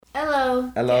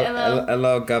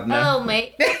Hello, governor. Hello,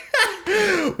 mate.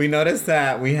 We noticed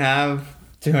that we have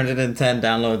 210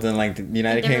 downloads in like the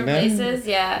United Kingdom. Places,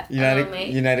 yeah.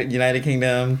 United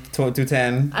Kingdom,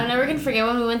 210. I'm never gonna forget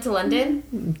when we went to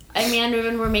London. Me and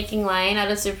Ruben were making Lion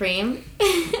out of Supreme,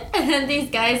 and then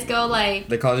these guys go like.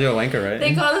 They called you a wanker, right?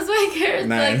 They called us wankers.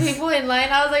 Nice. Like people in line.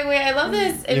 I was like, wait, I love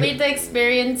this. It made the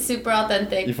experience super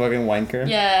authentic. You fucking wanker.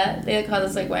 Yeah, they called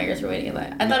us like wankers for waiting in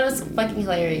line. I thought it was fucking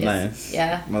hilarious. Nice.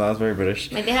 Yeah. Well, that was very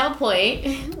British. Like they have a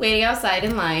point, waiting outside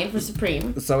in line for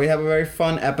Supreme. So we have a very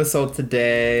fun episode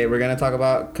today. We're gonna talk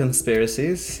about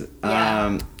conspiracies.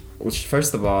 Yeah. Which,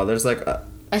 first of all, there's like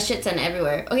a shit ton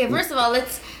everywhere. Okay, first of all,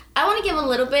 I want to give a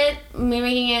little bit, me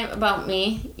making it about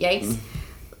me. Yikes.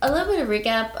 A little bit of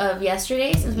recap of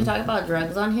yesterday since we talk about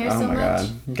drugs on here so much. God.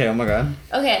 Okay, oh my god.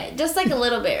 Okay, just like a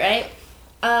little bit, right?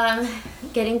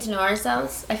 Getting to know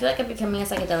ourselves. I feel like I'm becoming a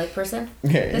psychedelic person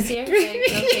this year.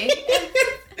 Okay.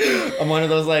 I'm one of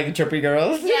those like trippy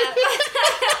girls. Yeah.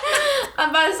 I'm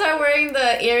about to start wearing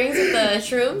the earrings with the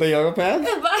shrooms. The yoga pants?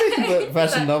 The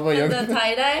Fashion Nova yoga pants? The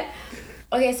tie-dye.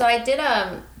 Okay, so I did,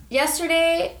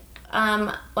 yesterday,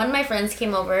 one of my friends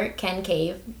came over, Ken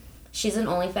Cave. She's an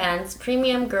OnlyFans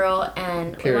premium girl,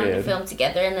 and we wanted to film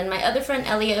together. And then my other friend,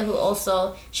 Elliot, who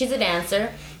also, she's a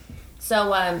dancer.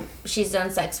 So, she's done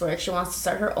sex work. She wants to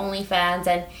start her OnlyFans.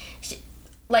 And,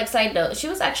 side note, she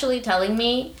was actually telling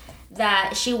me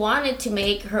that she wanted to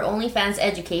make her OnlyFans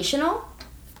educational.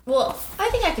 Well, I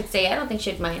think I could say it. I don't think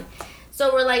she'd mind.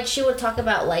 So she would talk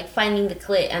about finding the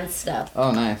clit and stuff. Oh,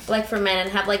 nice. For men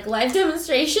and have live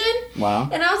demonstration. Wow.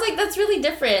 And I was like, that's really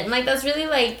different. And that's really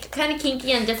kind of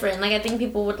kinky and different. I think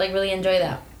people would really enjoy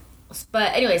that.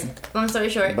 But anyways, long story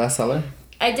short. Bestseller.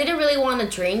 I didn't really want to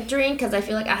drink because I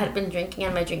feel like I had been drinking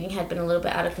and my drinking had been a little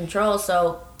bit out of control.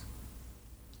 So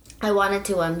I wanted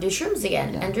to do shrooms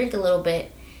again and drink a little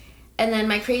bit. And then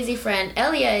my crazy friend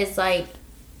Elia is like,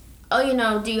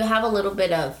 oh, do you have a little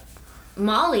bit of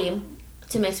Molly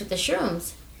to mix with the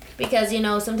shrooms? Because,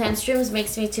 sometimes shrooms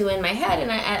makes me too in my head, and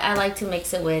I like to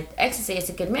mix it with ecstasy. It's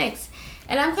a good mix.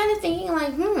 And I'm kind of thinking,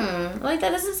 that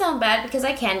doesn't sound bad because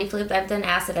I candy flipped. I've done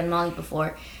acid and Molly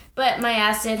before. But my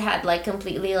acid had,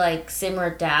 completely,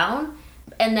 simmered down.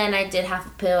 And then I did half a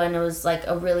pill, and it was,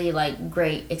 a really,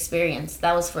 great experience.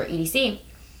 That was for EDC.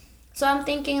 So I'm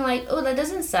thinking, oh, that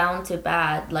doesn't sound too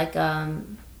bad.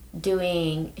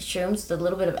 Doing shrooms with a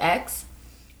little bit of X.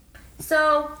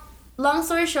 So, long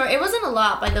story short, it wasn't a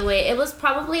lot, by the way. It was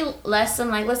probably less than,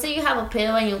 let's say you have a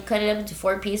pill and you cut it up into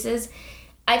 4 pieces.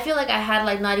 I feel like I had,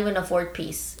 not even a 4th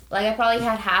piece. I probably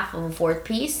had half of a 4th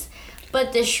piece.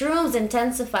 But the shrooms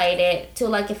intensified it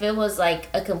to, if it was, a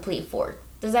complete 4th.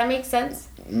 Does that make sense?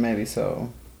 Maybe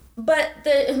so. But,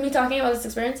 me talking about this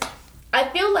experience, I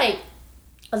feel like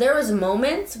there was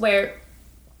moments where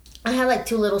I had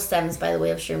 2 little stems, by the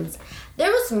way, of shrooms. There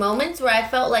was moments where I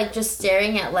felt just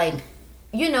staring at when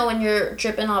you're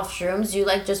tripping off shrooms, you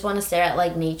just want to stare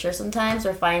at nature sometimes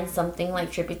or find something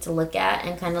trippy to look at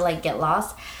and kind of get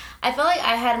lost. I felt like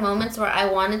I had moments where I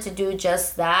wanted to do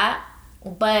just that,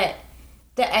 but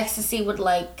the ecstasy would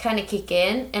kind of kick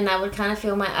in and I would kind of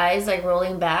feel my eyes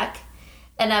rolling back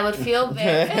and I would feel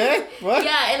very What?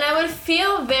 Yeah, and I would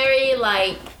feel very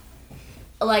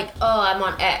oh, I'm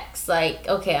on X,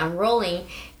 okay, I'm rolling,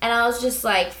 and I was just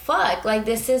fuck,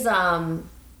 this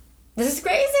is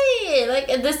crazy,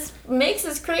 this mix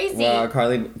is crazy. Wow,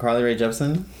 Carly Rae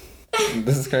Jepsen,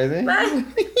 this is crazy. I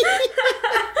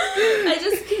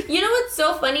just, what's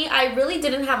so funny, I really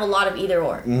didn't have a lot of either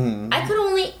or. Mm-hmm. I could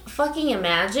only fucking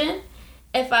imagine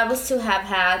if I was to have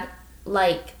had,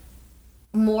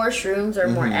 more shrooms or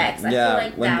more X. I feel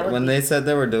like when they said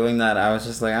they were doing that, I was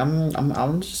just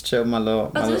I'm just chill my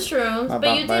little. I'll do shrooms,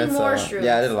 but you did more shrooms.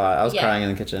 Yeah, I did a lot. I was crying in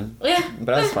the kitchen. Yeah,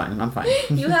 but I was fine. I'm fine.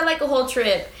 You had a whole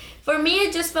trip. For me,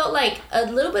 it just felt like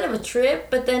a little bit of a trip,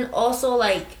 but then also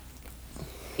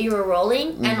you were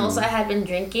rolling, and also I had been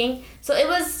drinking, so it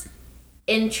was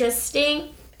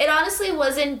interesting. It honestly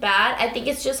wasn't bad. I think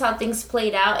it's just how things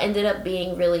played out ended up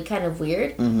being really kind of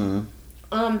weird.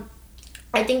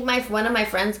 I think one of my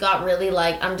friends got really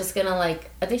I'm just gonna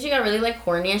I think she got really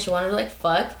horny and she wanted to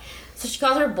fuck. So she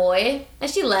called her boy and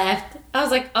she left. I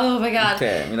was like, oh my god.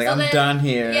 Okay, I'm done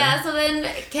here. Yeah, so then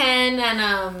Ken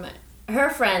and her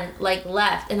friend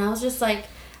left and I was just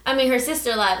her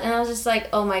sister left and I was just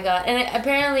oh my god. And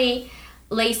apparently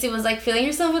Lacey was like feeling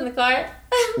herself in the car.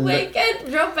 Like, and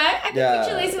drove back. I can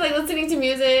picture Lacey like listening to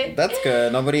music. That's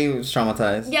good. Nobody was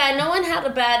traumatized. Yeah, no one had a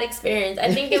bad experience.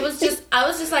 I think it was just, I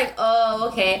was just like, oh,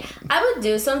 okay. I would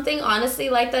do something honestly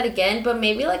like that again, but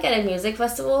maybe like at a music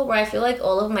festival where I feel like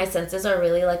all of my senses are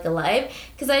really like alive.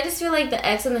 Because I just feel like the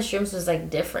X and the Shrooms was like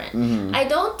different. Mm-hmm. I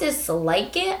don't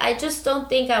dislike it. I just don't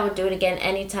think I would do it again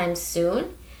anytime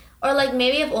soon. Or like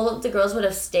maybe if all of the girls would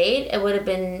have stayed, it would have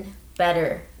been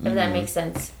better, if that makes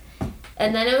sense.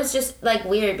 And then it was just like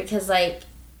weird because like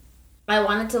I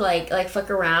wanted to like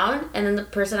fuck around, and then the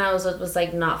person I was with was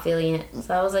like not feeling it.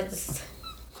 So I was like, this is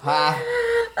a waste.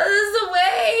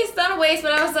 Not a waste,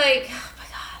 but I was like, oh my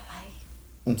god, like.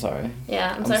 I'm sorry.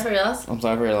 Yeah, I'm sorry for your loss. I'm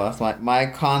sorry for your loss. My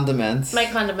condiments. My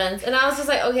condiments. And I was just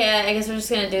like, okay, I guess we're just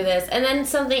gonna do this. And then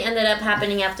something ended up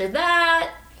happening after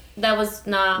that. That was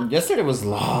not... Yesterday was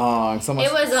long. So much.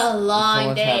 It was a long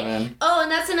so day. Happened. Oh, and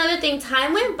that's another thing.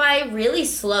 Time went by really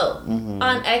slow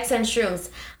on X and Shrooms.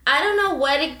 I don't know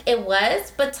what it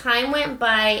was, but time went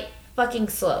by fucking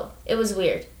slow. It was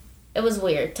weird. It was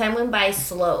weird. Time went by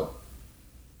slow.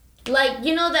 Like,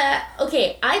 you know that...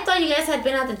 Okay, I thought you guys had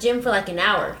been at the gym for like an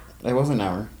hour. It was an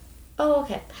hour. Oh,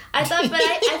 okay. I thought, but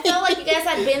I felt like you guys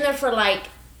had been there for like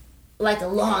a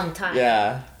long time.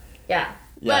 Yeah. Yeah.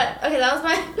 Yeah. But okay, that was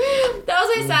my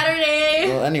Saturday.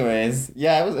 Well, anyways,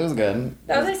 yeah, it was good.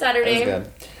 That was my Saturday. It was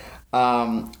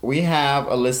good. We have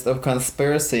a list of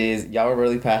conspiracies. Y'all were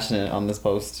really passionate on this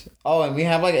post. Oh, and we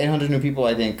have like 800 new people,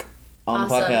 I think, on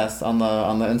the podcast, on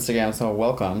the Instagram. So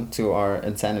welcome to our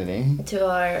insanity. To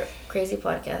our crazy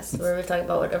podcast where we talk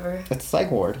about whatever. It's psych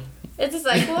ward. It's a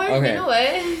psych ward? Okay. In a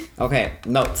way. Okay,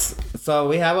 notes. So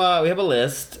we have a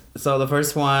list. So the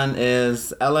first one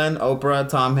is Ellen, Oprah,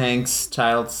 Tom Hanks,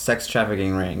 child sex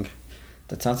trafficking ring.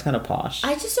 That sounds kind of posh.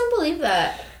 I just don't believe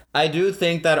that. I do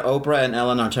think that Oprah and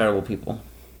Ellen are terrible people.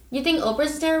 You think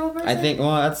Oprah's a terrible person? I think,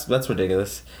 well, that's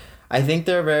ridiculous. I think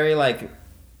they're very, like,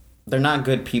 they're not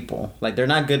good people. Like, they're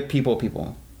not good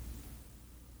people.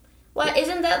 What?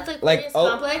 Isn't that the like,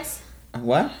 complex?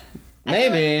 What?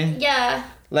 Maybe. Like, yeah.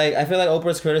 Like, I feel like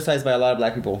Oprah's criticized by a lot of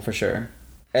black people, for sure.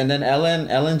 And then Ellen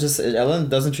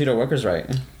doesn't treat her workers right.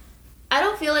 I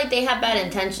don't feel like they have bad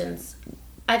intentions.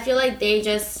 I feel like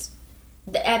that's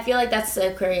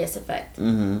the Aquarius effect.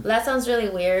 Mm-hmm. That sounds really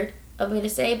weird of me to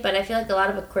say, but I feel like a lot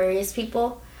of Aquarius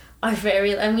people are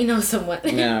very, and we know someone.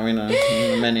 Yeah, we know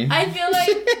many. I feel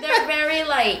like they're very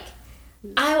like,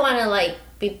 I want to like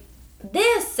be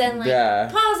this and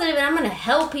like positive, and I'm going to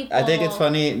help people. I think it's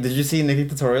funny. Did you see Nikki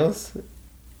Tutorials?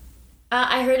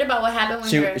 I heard about what happened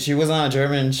when she was on a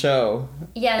German show.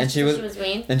 Yeah, and she was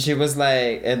mean. And she was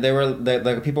like, and they were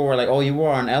the people were like, oh, you were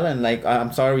on Ellen. Like,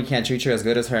 I'm sorry we can't treat you as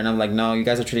good as her. And I'm like, no, you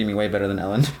guys are treating me way better than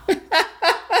Ellen.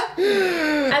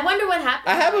 I wonder what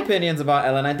happened. I have opinions about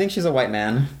Ellen. I think she's a white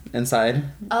man inside.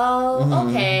 Oh,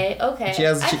 okay.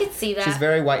 I could see that. She's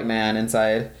very white man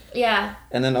inside. Yeah.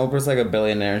 And then Oprah's like a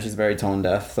billionaire and she's very tone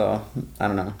deaf, so I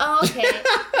don't know. Oh, okay.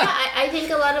 Yeah, I think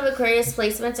a lot of Aquarius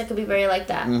placements that could be very like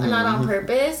that. Mm-hmm. Not on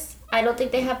purpose. I don't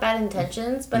think they have bad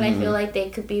intentions, but I feel like they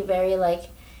could be very like,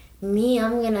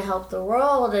 I'm gonna help the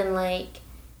world, and like,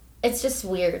 it's just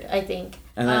weird, I think.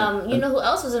 And then, you know who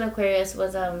else was an Aquarius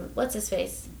was, what's his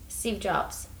face? Steve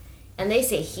Jobs. And they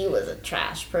say he was a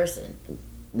trash person.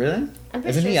 Really? I'm pretty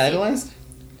Isn't sure he idolized?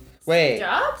 Wait. Steve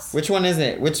Jobs? Which one is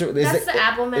it? That's the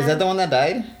Apple Man. Is that the one that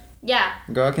died? Yeah.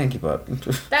 Girl, I can't keep up.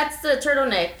 That's the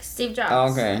turtleneck, Steve Jobs.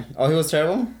 Oh, okay. Oh, he was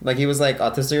terrible? Like he was like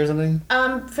autistic or something?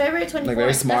 February 24th. Like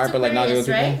very smart, but like not good with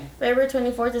people? Right? February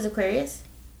 24th is Aquarius?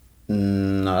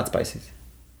 No, that's Pisces.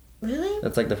 Really?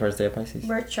 That's like the first day of Pisces.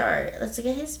 Birth chart. Let's look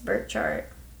at his birth chart.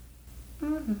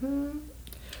 Mm-hmm.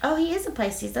 Oh, he is a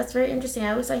Pisces. That's very interesting.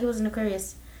 I always thought he was an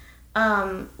Aquarius.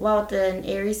 Well, with an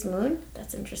Aries moon.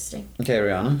 That's interesting. Okay,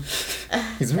 Rihanna.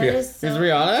 He's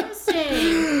Rihanna.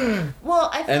 Interesting. Well,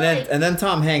 I feel and then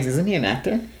Tom Hanks, isn't he an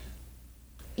actor?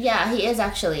 Yeah, he is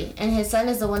actually, and his son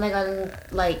is the one that got in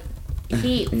like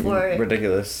heat for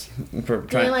ridiculous for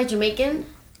doing like Jamaican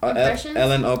impressions.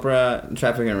 Ellen, Oprah,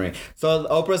 trafficking ring. So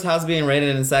Oprah's house being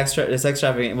raided in sex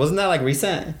trafficking. Wasn't that like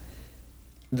recent?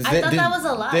 I thought that was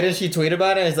a lie. Didn't she tweet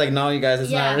about it? It's like, no, you guys,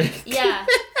 it's not real. Yeah.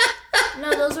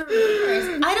 No, those are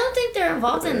rumors. I don't think they're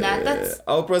involved in that. That's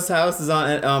Oprah's house is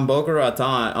on Boca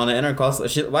Raton on the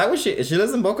intercoastal. Why would she? She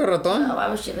lives in Boca Raton. No, why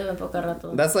would she live in Boca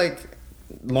Raton? That's like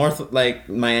north, like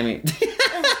Miami.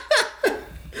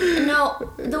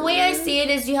 No, the way I see it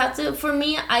is you have to. For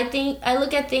me, I think I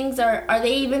look at things. Are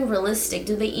they even realistic?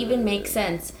 Do they even make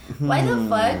sense? Why the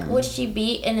fuck would she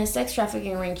be in a sex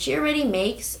trafficking ring? She already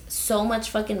makes so much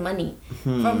fucking money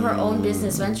from her own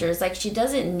business ventures. Like, she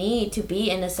doesn't need to be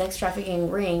in a sex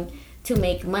trafficking ring to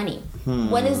make money.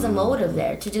 What is the motive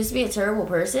there? To just be a terrible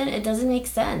person? It doesn't make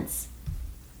sense.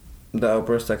 The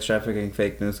Oprah sex trafficking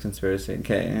fake news conspiracy.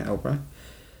 Okay, Oprah.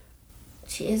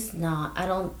 She is not. I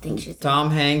don't think she's...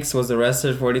 Tom Hanks was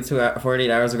arrested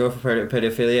 48 hours ago for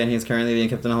pedophilia, and he's currently being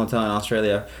kept in a hotel in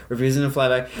Australia, refusing to fly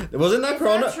back. Wasn't that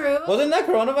true? Wasn't that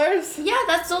coronavirus?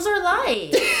 Yeah, those are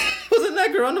lies. Wasn't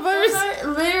that coronavirus? Those are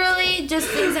literally just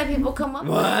things that people come up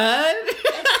with. What?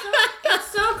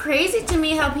 It's so crazy to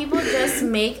me how people just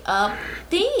make up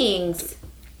things.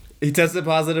 He tested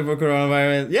positive for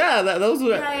coronavirus. Yeah, those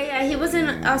were... Yeah. He was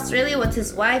in Australia with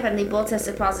his wife, and they both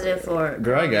tested positive for...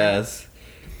 Girl, I guess.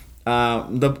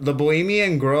 The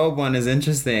Bohemian Grove one is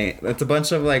interesting. It's a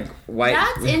bunch of like white.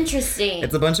 That's interesting.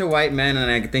 It's a bunch of white men, and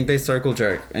I think they circle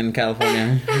jerk in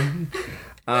California.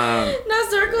 Not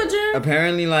circle jerk.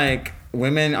 Apparently, like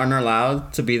women aren't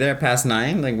allowed to be there past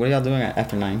 9. Like, what are y'all doing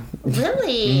after 9?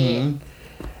 Really?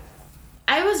 Mm-hmm.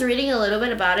 I was reading a little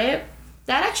bit about it.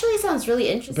 That actually sounds really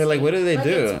interesting. But like, what do they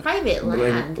do? It's private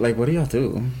land. Like, what do y'all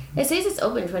do? It says it's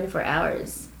open 24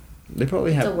 hours. They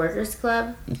probably have the workers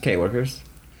club. Okay, workers.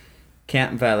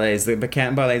 Camp valets. The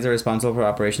camp valets are responsible for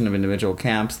operation of individual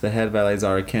camps. The head valets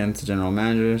are akin to general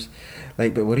managers.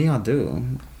 Like, but what do y'all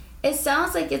do? It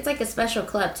sounds like it's like a special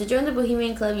club. To join the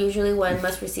Bohemian Club, usually one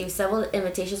must receive several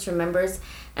invitations from members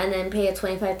and then pay a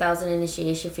 $25,000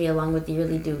 initiation fee along with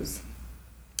yearly dues.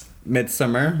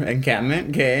 Midsummer encampment.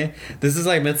 Okay, this is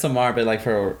like Midsummer, but like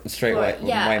for straight white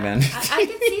men. I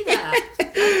can see that. I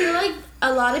feel like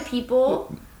a lot of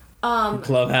people.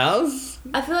 Clubhouse.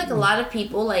 I feel like a lot of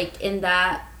people like in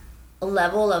that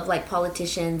level of like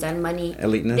politicians and money,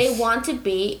 eliteness. They want to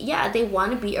be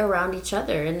around each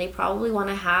other, and they probably want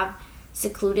to have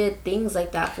secluded things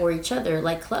like that for each other,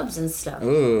 like clubs and stuff.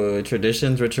 Ooh,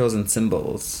 traditions, rituals, and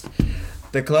symbols.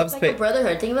 The clubs it's like a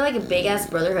brotherhood. Think about like a big ass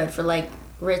brotherhood for like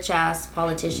rich ass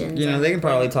politicians. You know, they can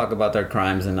probably talk about their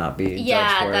crimes and not be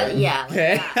judged for it. Yeah, like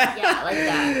that. Yeah, like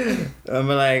that. I'm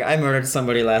like, I murdered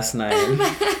somebody last night.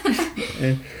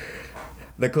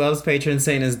 The club's patron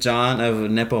saint is John of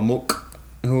Nepomuk,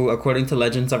 who, according to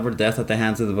legend, suffered death at the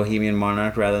hands of the Bohemian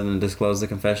monarch rather than disclose the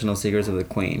confessional secrets of the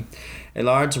queen. A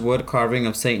large wood carving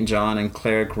of Saint John in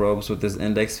cleric robes with his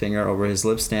index finger over his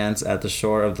lips stands at the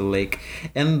shore of the lake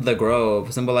in the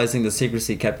grove, symbolizing the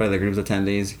secrecy kept by the group's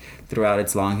attendees throughout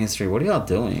its long history. What are y'all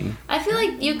doing? I feel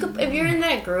like you could, if you're in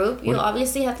that group, you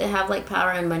obviously have to have like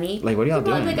power and money. Like, what are y'all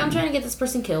doing? Like, I'm trying to get this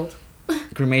person killed.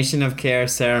 Cremation of care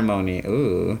ceremony.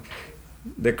 Ooh.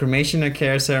 The Cremation of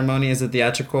Care ceremony is a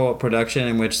theatrical production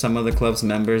in which some of the club's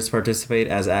members participate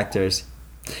as actors.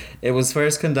 It was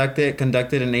first conducted in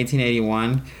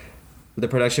 1881. The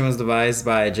production was devised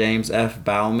by James F.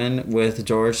 Bauman with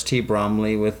George T.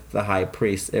 Bromley with the high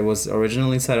priest. It was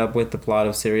originally set up with the plot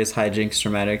of serious hijinks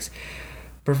dramatics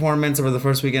performance over the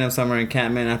first weekend of summer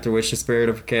encampment, after which the spirit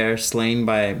of care, slain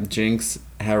by Jinx,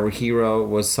 her hero,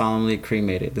 was solemnly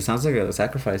cremated. This sounds like a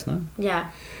sacrifice, no? Yeah.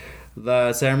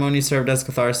 The ceremony served as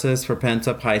catharsis for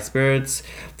pent-up high spirits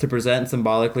to present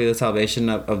symbolically the salvation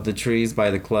of the trees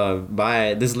by the club.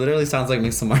 This literally sounds like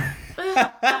Midsommar.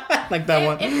 Like that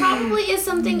one. It probably is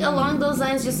something along those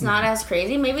lines, just not as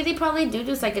crazy. Maybe they probably do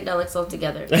psychedelics all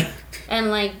together. And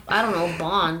like, I don't know,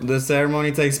 bond. The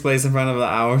ceremony takes place in front of the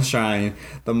Owl Shrine.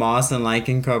 The moss and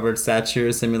lichen-covered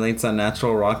statue simulates a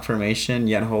natural rock formation,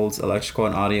 yet holds electrical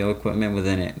and audio equipment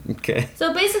within it. Okay.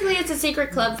 So basically, it's a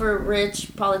secret club for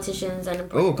rich politicians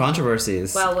and... Oh,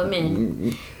 controversies. Wow,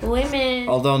 women. Women.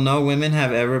 Although no women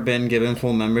have ever been given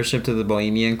full membership to the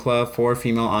Bohemian Club, 4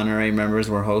 female honorary members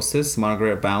were hostess: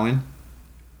 Margaret Bowen,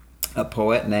 a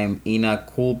poet named Ina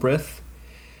Coolbrith,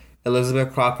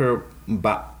 Elizabeth Crocker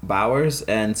Bowers,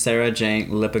 and Sarah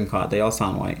Jane Lippincott. They all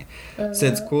sound white.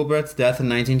 Since Coolbrith's death in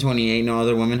 1928, no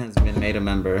other woman has been made a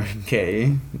member.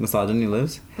 Okay. Misogyny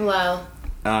lives. Wow.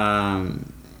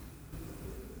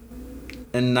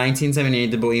 In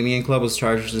 1978, the Bohemian Club was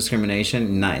charged with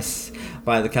discrimination. Nice.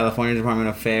 By the California Department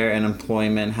of Fair and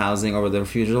Employment Housing over the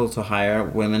refusal to hire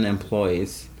women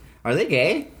employees. Are they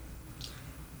gay?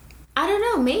 I don't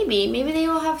know. Maybe they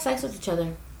all have sex with each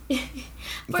other.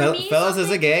 Fellas,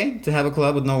 is it gay to have a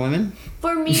club with no women?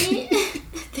 For me,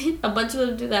 a bunch of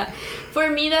them do that. For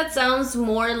me, that sounds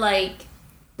more like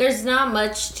there's not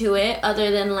much to it other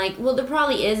than like, well, there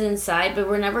probably is inside, but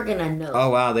we're never gonna know. Oh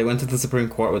wow, they went to the Supreme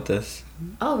Court with this.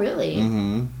 Oh really?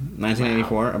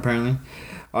 1984, wow. Apparently,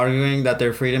 arguing that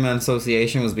their freedom of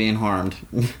association was being harmed.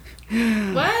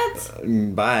 What?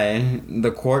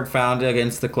 The court found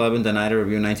against the club and denied a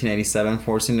review in 1987,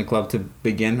 forcing the club to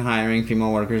begin hiring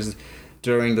female workers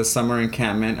during the summer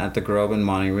encampment at the Grove in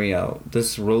Monte Rio.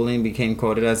 This ruling became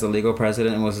quoted as the legal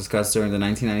precedent and was discussed during the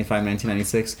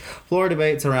 1995-1996 floor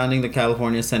debate surrounding the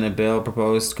California Senate bill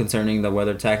proposed concerning the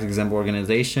whether tax-exempt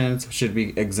organizations should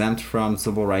be exempt from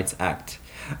Civil Rights Act.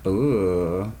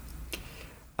 Ooh.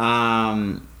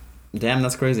 Damn,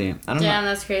 that's crazy. I don't know. Damn,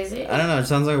 that's crazy. I don't know. It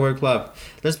sounds like a weird club.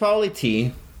 There's probably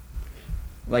tea.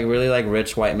 Like, really, like,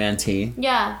 rich white man tea.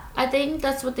 Yeah, I think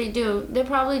that's what they do. They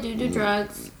probably do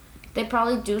drugs. They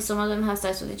probably do. Some of them have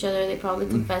sex with each other. They probably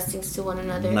confess things to one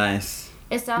another. Nice.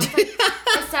 It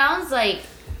sounds like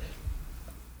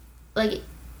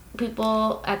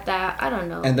people at that, I don't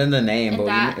know. And then the name,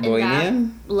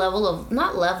 Bohemian? That level of,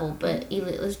 not level, but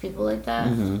elitist people like that.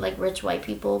 Mm-hmm. Like rich white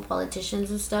people,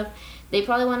 politicians and stuff. They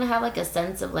probably want to have like a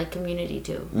sense of like community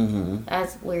too. Mm-hmm.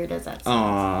 As weird as that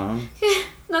sounds. Aww.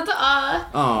 Not the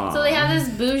Aww. So they have this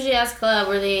bougie ass club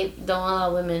where they don't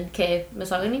allow women. Okay,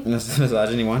 misogyny?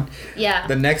 Misogyny one? Yeah.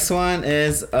 The next one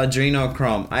is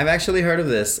Adrenochrome. I've actually heard of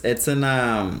this. It's in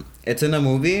a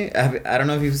movie. I don't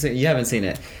know if you haven't seen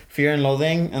it. Fear and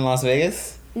Loathing in Las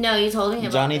Vegas. No, you told me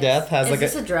about Johnny this. Depp has is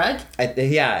this a drug?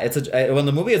 Well,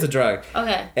 the movie is a drug.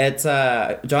 Okay. It's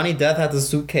Johnny Depp has a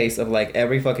suitcase of like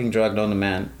every fucking drug known to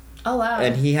man. Oh wow.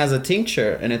 And he has a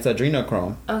tincture and it's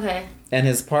adrenochrome. Okay. And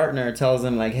his partner tells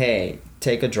him like, hey,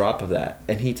 take a drop of that,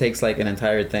 and he takes like an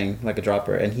entire thing, like a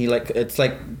dropper, and he like it's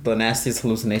like the nastiest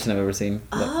hallucination I've ever seen.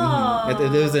 Oh. It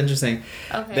was interesting.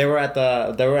 Okay. They were at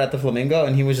the Flamingo,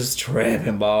 and he was just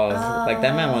tripping balls. Oh. Like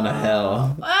that man went to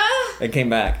hell. And came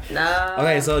back. No.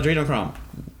 Okay, so adrenochrome.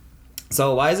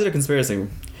 So why is it a conspiracy?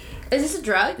 Is this a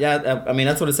drug? Yeah, I mean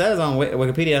that's what it says on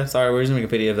Wikipedia. Sorry, we're using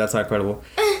Wikipedia if that's not credible.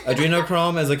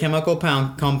 Adrenochrome is a chemical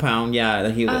compound. Yeah,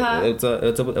 it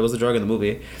was a drug in the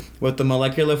movie with the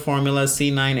molecular formula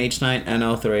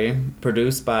C9H9NO3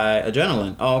 produced by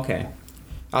adrenaline. Oh, okay.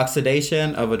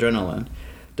 Oxidation of adrenaline.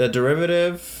 The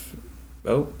derivative.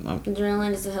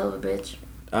 Adrenaline is a hell of a bitch.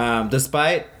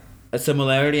 Despite a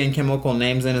similarity in chemical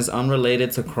names, and is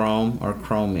unrelated to chrome or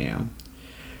chromium.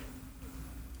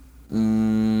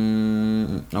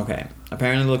 Okay.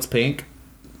 Apparently it looks pink.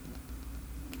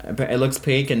 It looks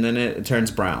pink and then it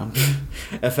turns brown.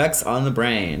 Effects on the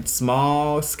brain.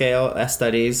 Small scale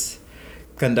studies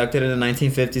conducted in the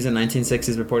 1950s and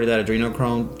 1960s reported that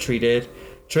adrenochrome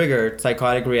triggered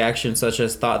psychotic reactions such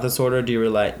as thought disorder,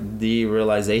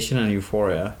 derealization, and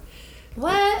euphoria.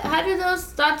 What? How do those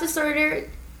thought disorder,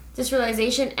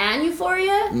 disrealization, and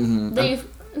euphoria? Mm-hmm.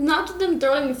 Not them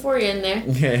throwing euphoria in there.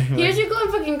 Yeah, here's you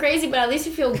going fucking crazy, but at least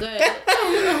you feel good.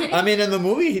 I mean, in the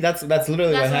movie, that's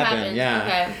literally what happened. Yeah.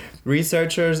 Okay.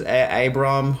 Researchers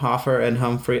Abram Hoffer and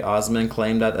Humphrey Osmond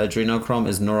claim that adrenochrome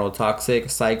is neurotoxic,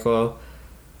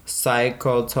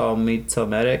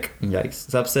 psychotomimetic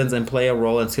substance and play a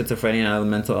role in schizophrenia and other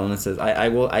mental illnesses.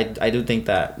 I do think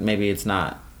that maybe it's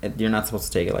not. You're not supposed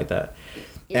to take it like that.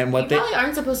 And you probably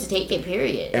aren't supposed to take it,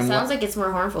 period. It sounds like it's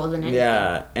more harmful than anything.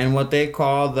 Yeah, and what they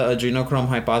call the adrenochrome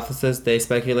hypothesis, they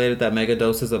speculated that mega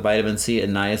doses of vitamin C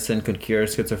and niacin could cure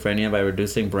schizophrenia by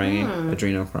reducing brain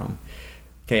adrenochrome.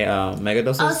 Okay, mega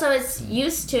doses? Oh, so it's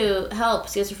used to help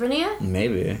schizophrenia?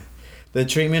 Maybe. The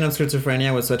treatment of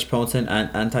schizophrenia with such potent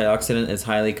antioxidant is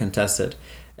highly contested.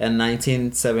 In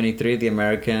 1973, the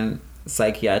American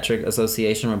Psychiatric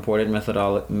Association reported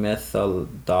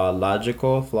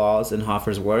methodological flaws in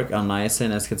Hoffer's work on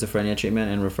niacin and schizophrenia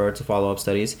treatment and referred to follow-up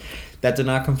studies that did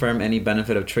not confirm any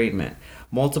benefit of treatment.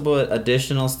 Multiple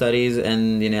additional studies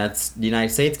in the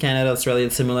United States, Canada, Australia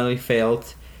similarly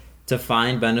failed to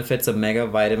find benefits of mega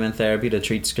vitamin therapy to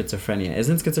treat schizophrenia.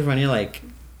 Isn't schizophrenia like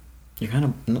you're kind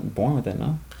of born with it,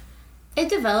 no? It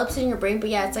develops in your brain, but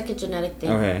yeah, it's like a genetic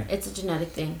thing. Okay. It's a genetic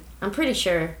thing. I'm pretty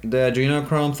sure. The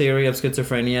adrenochrome theory of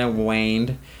schizophrenia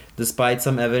waned, despite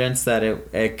some evidence that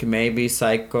it may be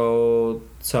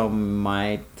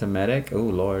psychotomimetic. Oh,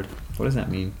 Lord. What does that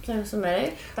mean?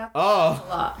 Psychosomatic? That's a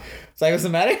lot.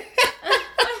 Psychosomatic?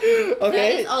 Okay.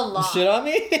 That is a lot. Shit on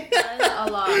me? That is a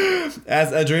lot.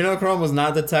 As adrenochrome was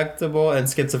not detectable in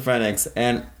schizophrenics,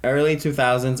 and early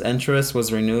 2000s interest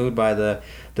was renewed by the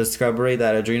discovery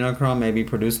that adrenochrome may be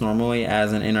produced normally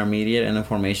as an intermediate in the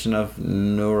formation of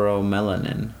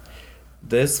neuromelanin.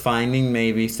 This finding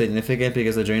may be significant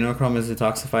because adrenochrome is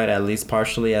detoxified at least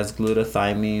partially as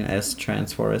glutathione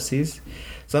S-transferase.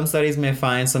 Some studies may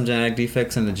find some genetic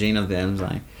defects in the gene of the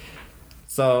enzyme.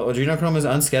 So, adrenochrome is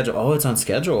unscheduled. Oh, it's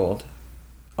unscheduled.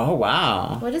 Oh,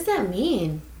 wow. What does that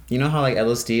mean? You know how, like,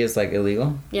 LSD is, like,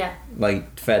 illegal? Yeah.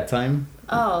 Like, fed time?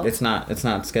 Oh. It's not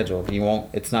scheduled.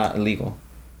 It's not illegal.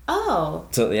 Oh.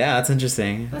 So, yeah, that's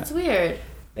interesting. That's weird.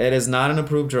 It is not an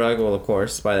approved drug, well, of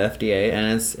course, by the FDA,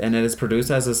 and it is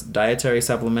produced as a dietary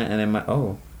supplement, and it might...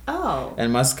 Oh. Oh.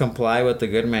 And must comply with the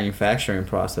good manufacturing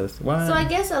process. What? So I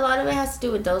guess a lot of it has to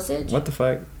do with dosage. What the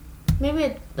fuck? Maybe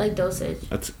it, like dosage.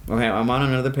 Okay, I'm on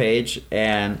another page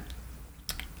and...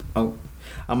 Oh.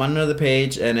 I'm on another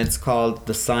page and it's called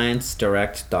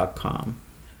thesciencedirect.com.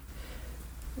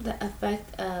 The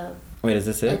effect of... Wait, is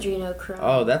this it? Adrenochrome.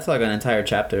 Oh, that's like an entire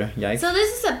chapter. Yikes. So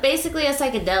this is basically a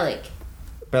psychedelic.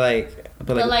 But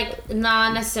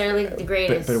not necessarily the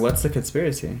greatest. But what's the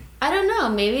conspiracy? I don't know.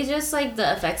 Maybe just like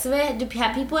the effects of it.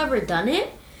 Have people ever done it?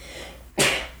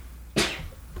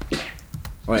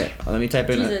 Wait, let me type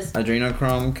in Jesus.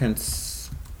 adrenochrome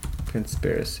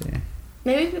conspiracy.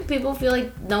 Maybe people feel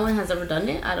like no one has ever done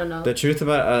it. I don't know. The truth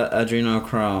about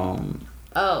adrenochrome.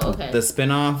 Oh, okay. The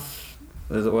spin-off.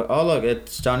 Oh, look,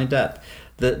 it's Johnny Depp.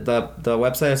 The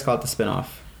website is called The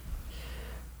Spin-Off.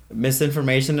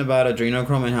 Misinformation about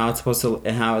adrenochrome and how it's supposed to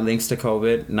and how it links to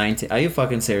COVID-19. Are you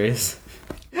fucking serious?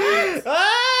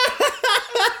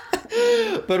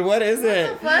 But what is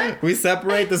it? What? We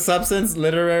separate the substance,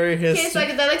 literary history.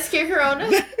 Okay, psychedelics cure corona.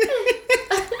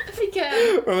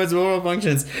 From its moral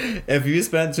functions. If you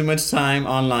spent too much time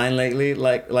online lately,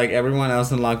 like everyone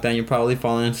else in lockdown, you're probably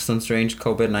falling into some strange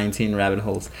COVID-19 rabbit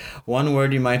holes. One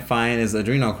word you might find is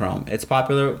adrenochrome. It's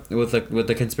popular with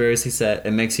the conspiracy set.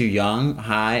 It makes you young,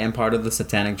 high, and part of the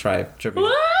satanic tribe. Tribute.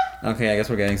 What? Okay, I guess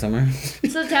we're getting somewhere.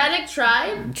 Satanic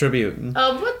tribe? Tribute.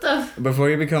 Oh, what the? Before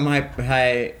you become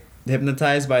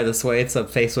hypnotized by the swathes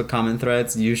of Facebook comment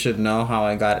threads, you should know how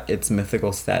it got its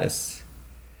mythical status.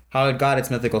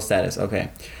 Okay.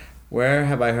 Where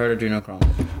have I heard adrenochrome?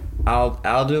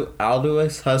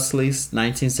 Aldous Huxley's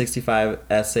 1965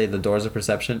 essay, The Doors of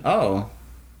Perception. Oh.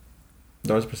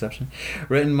 Doors of Perception.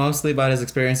 Written mostly about his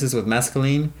experiences with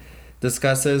mescaline,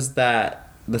 discusses the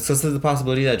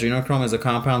possibility that adrenochrome is a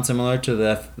compound similar to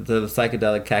the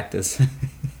psychedelic cactus.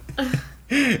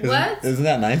 What? Isn't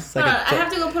that nice? Hold on, I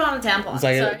have to go put on a tampon.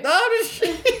 Sorry.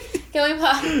 Can we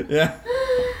pause? Yeah.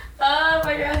 Oh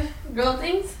my gosh. Girl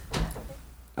things?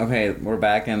 Okay, we're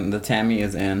back and the Tammy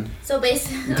is in. So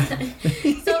basically,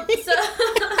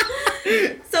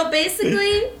 so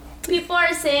basically, people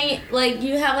are saying like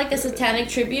you have like a satanic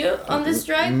tribute on this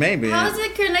drug. Maybe. How is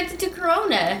it connected to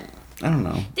Corona? I don't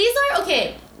know. These are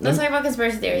okay. Let's talk about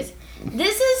conspiracy theories.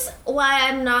 This is why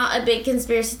I'm not a big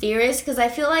conspiracy theorist, because I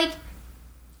feel like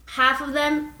half of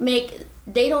them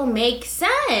don't make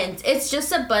sense. It's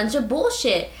just a bunch of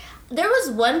bullshit. There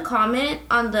was one comment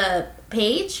on the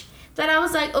page that I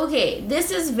was like, okay,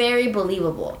 this is very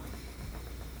believable.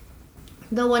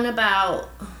 The one about,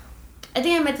 I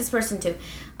think I met this person too.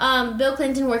 Bill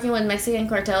Clinton working with Mexican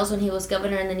cartels when he was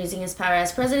governor and then using his power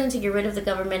as president to get rid of the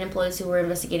government employees who were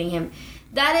investigating him.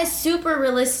 That is super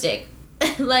realistic.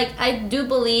 Like, I do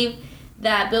believe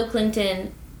that Bill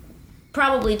Clinton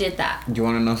probably did that. Do you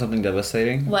want to know something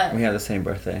devastating? What? We have the same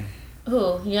birthday.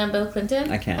 Who? You and Bill Clinton?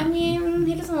 I can't. I mean,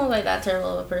 he doesn't look like that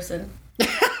terrible of a person.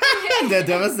 That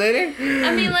devastating?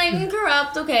 I mean, like,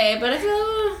 corrupt, okay, but I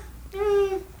feel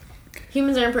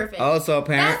humans are imperfect. Oh, so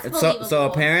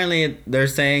apparently they're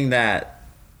saying that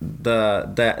the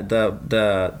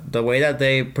way that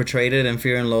they portrayed it in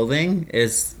Fear and Loathing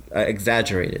is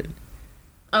exaggerated.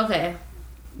 Okay.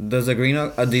 Does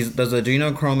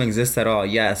adrenochrome exist at all?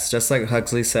 Yes, just like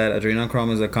Huxley said,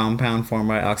 adrenochrome is a compound formed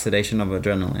by oxidation of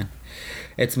adrenaline.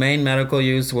 Its main medical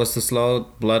use was to slow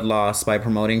blood loss by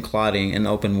promoting clotting in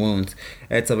open wounds.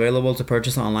 It's available to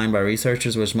purchase online by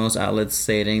researchers, with most outlets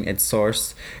stating its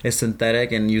source is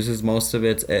synthetic and uses most of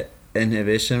its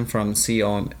inhibition from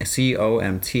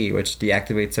COMT, which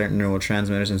deactivates certain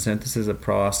neurotransmitters and synthesis of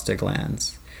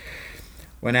prostaglandins.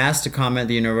 When asked to comment,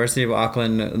 the University of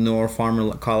Auckland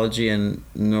Neuropharmacology and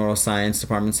Neuroscience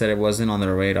Department said it wasn't on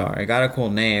their radar. It got a cool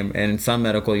name, and in some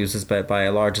medical uses, but by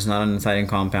and large, it's not an exciting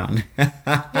compound.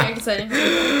 Very exciting.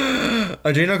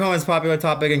 Adrenochrome is a popular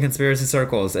topic in conspiracy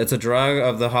circles. It's a drug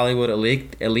of the Hollywood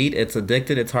elite. It's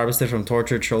addicted. It's harvested from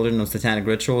tortured children of satanic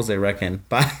rituals, they reckon.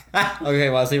 But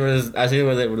okay, well, I see where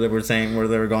they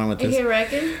were going with this. You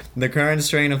reckon? The current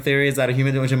strain of theory is that a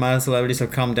huge amount of celebrities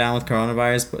have come down with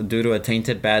coronavirus due to a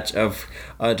tainted batch of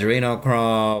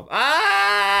adrenochrome.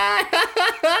 That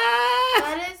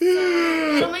is so...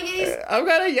 Oh my goodness. I'm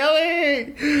kind of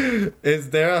yelling.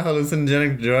 Is there a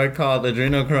hallucinogenic drug called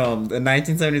adrenochrome? The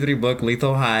 1973 book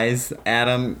Lethal Highs,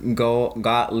 Adam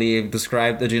Gottlieb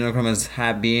described adrenochrome as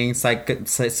being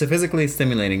physically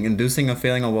stimulating, inducing a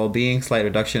feeling of well-being, slight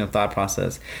reduction of thought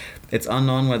process. It's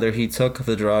unknown whether he took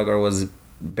the drug or was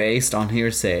based on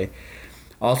hearsay.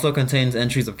 Also contains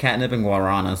entries of catnip and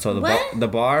guarana, so the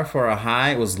bar for a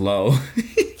high was low.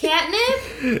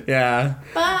 Catnip? Yeah.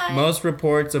 Bye. Most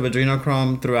reports of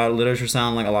adrenochrome throughout literature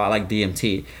sound like a lot like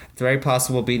DMT. It's very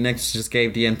possible beatniks just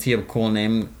gave DMT a cool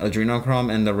name,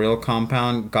 adrenochrome, and the real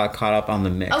compound got caught up on the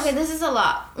mix. Okay, this is a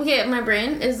lot. Okay, my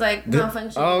brain is like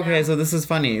malfunctioning. Okay, so this is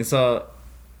funny. So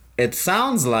it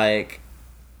sounds like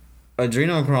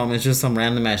adrenochrome is just some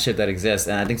random ass shit that exists,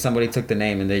 and I think somebody took the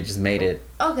name and they just made it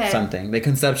something. They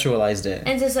conceptualized it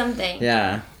into something.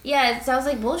 Yeah. Yeah, it sounds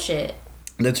like bullshit.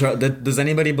 Does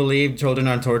anybody believe children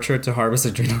are tortured to harvest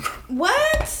adrenochrome?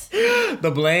 What? The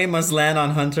blame must land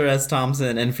on Hunter S.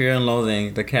 Thompson in Fear and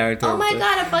Loathing, the character. Oh my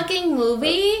god, a fucking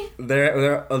movie?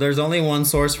 There's only one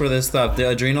source for this stuff. The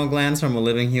adrenal glands from a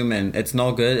living human. It's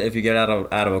no good if you get out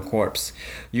of a corpse.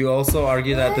 You also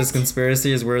argue that this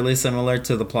conspiracy is weirdly similar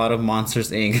to the plot of Monsters,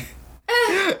 Inc.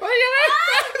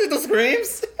 The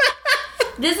screams?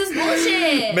 This is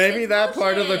bullshit. Maybe that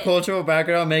part of the cultural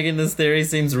background making this theory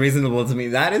seems reasonable to me.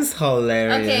 That is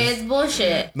hilarious. Okay, it's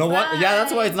bullshit. No, what? Yeah,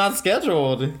 that's why it's not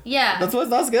scheduled. Yeah. That's why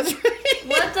it's not scheduled.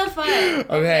 What the fuck?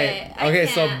 Okay,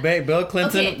 so Bill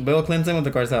Clinton, Okay. Bill Clinton with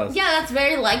the cartels. Yeah, that's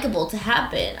very likable to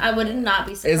happen. I would not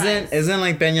be surprised. Isn't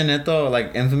like Peña Nieto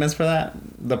like infamous for that?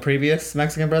 The previous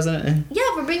Mexican president?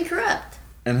 Yeah, for being corrupt.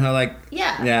 And her like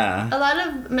yeah. A lot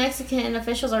of Mexican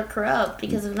officials are corrupt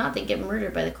because if not, they get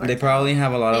murdered by the cartel. They probably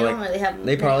have a lot of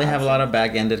They probably have a lot of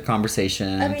back-ended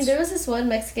conversations. I mean, there was this one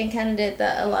Mexican candidate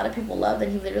that a lot of people loved,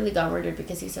 and he literally got murdered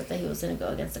because he said that he was going to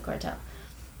go against the cartel.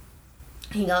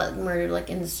 He got murdered like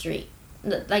in the street,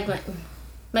 like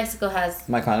Mexico has.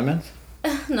 My condiment?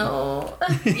 No.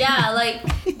 Yeah, like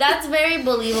that's very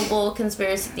believable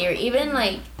conspiracy theory. Even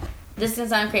like this can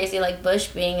sound crazy, like Bush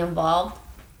being involved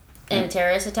in a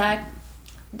terrorist attack.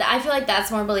 I feel like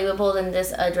that's more believable than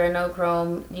this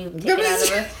adrenochrome you take it out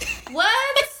of it.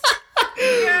 What?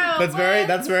 Girl,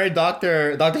 That's very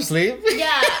Doctor Sleep. Yeah,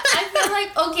 I feel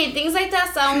like okay, things like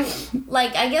that sound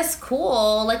like I guess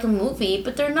cool, like a movie,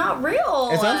 but they're not real.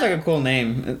 It sounds like a cool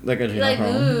name, like adrenochrome. Like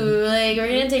ooh, like we're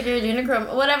gonna take your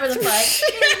adrenochrome, whatever the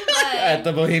fuck. At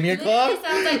the Bohemian Club.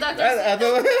 Sounds like Dr.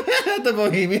 At the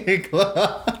Bohemian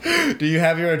Club. Do you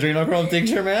have your adrenochrome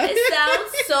tincture, man? It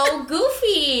sounds so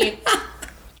goofy.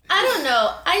 I don't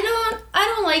know. I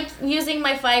don't like using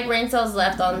my 5 brain cells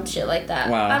left on shit like that.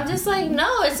 Wow. I'm just like,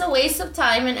 no, it's a waste of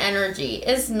time and energy.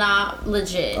 It's not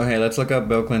legit. Okay, let's look up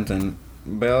Bill Clinton.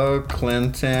 Bill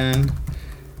Clinton.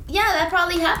 Yeah, that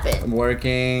probably happened.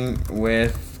 Working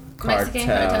with cartels. Mexican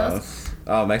cartels.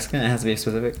 Oh, Mexican? It has to be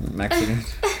specific. Mexican.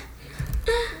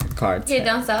 Cartel. Here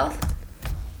down south.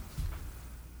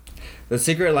 The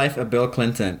Secret Life of Bill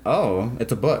Clinton. Oh,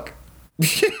 it's a book.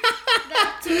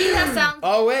 To me, that sounds.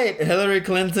 Oh wait, Hillary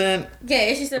Clinton.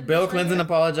 Okay, she said. Bill Clinton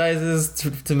apologizes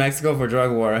to Mexico for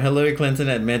drug war. Hillary Clinton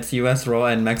admits U.S. role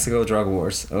in Mexico drug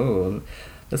wars. Oh,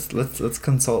 let's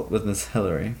consult with Miss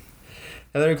Hillary.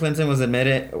 Hillary Clinton has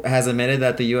admitted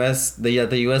that the U.S.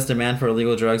 demand for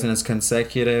illegal drugs and its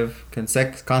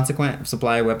consequent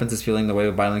supply of weapons is fueling the wave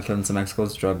of violent killings in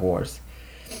Mexico's drug wars.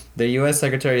 The U.S.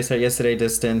 Secretary said yesterday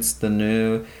distanced the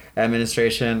new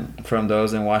administration from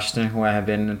those in Washington who have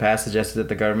been in the past suggested that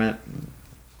the government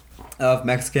of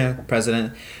Mexican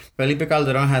President Felipe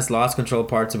Calderon has lost control of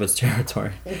parts of its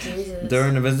territory. Jesus.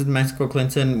 During a visit to Mexico,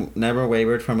 Clinton never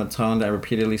wavered from a tone that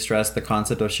repeatedly stressed the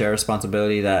concept of shared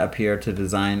responsibility that appeared to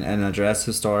design and address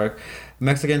historic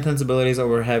Mexican sensibilities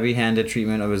over heavy-handed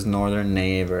treatment of his northern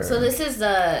neighbor. So this is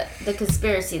the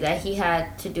conspiracy that he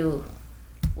had to do.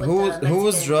 Who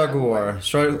was drug war?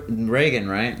 Reagan,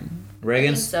 right?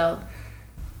 Reagan. So.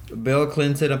 Bill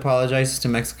Clinton apologizes to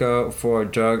Mexico for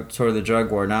the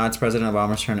drug war. Now it's President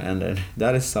Obama's turn ended.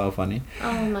 That is so funny.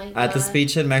 Oh my god. At the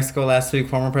speech in Mexico last week,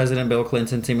 former President Bill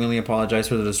Clinton seemingly apologized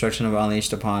for the destruction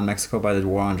unleashed upon Mexico by the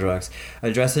war on drugs.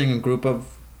 Addressing a group of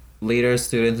leaders,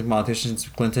 students, and politicians,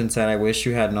 Clinton said, "I wish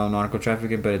you had known narco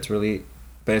trafficking, but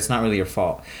it's not really your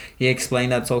fault." He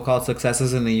explained that so-called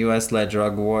successes in the U.S.-led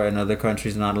drug war in other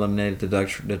countries not eliminated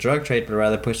the drug trade, but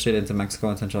rather pushed it into Mexico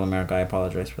and Central America. I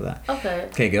apologize for that.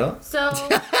 Okay, Gil? So...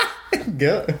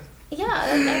 Gil?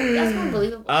 Yeah, that's more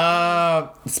believable. I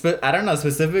don't know,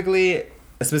 specifically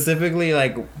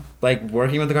like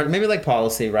working with the country, maybe like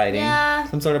policy writing. Yeah.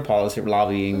 Some sort of policy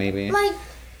lobbying, maybe. Like...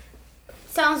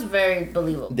 Sounds very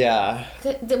believable. Yeah.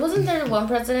 Wasn't there one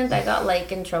president that got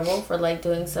like in trouble for like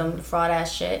doing some fraud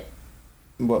ass shit?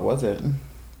 What was it?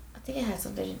 I think it had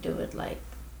something to do with like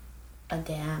a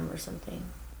dam or something.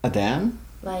 A dam?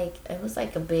 Like it was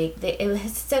like a big. It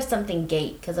said something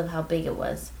gate because of how big it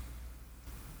was.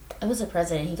 It was a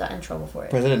president. He got in trouble for it.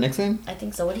 President Nixon? I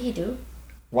think so. What did he do?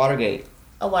 Watergate.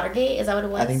 A Watergate? Is that what it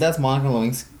was? I think that's Monica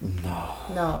Lewinsky. No.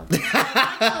 No.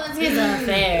 Lewinsky's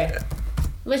unfair.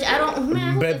 Which I don't.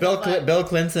 Man, Bill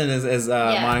Clinton is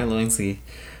Monica Lewinsky.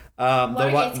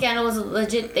 Watergate scandal was a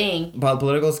legit thing.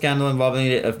 Political scandal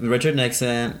involving Richard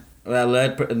Nixon that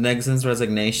led Nixon's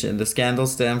resignation. The scandal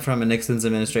stemmed from Nixon's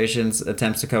administration's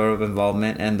attempts to cover up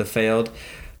involvement and the failed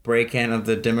break-in of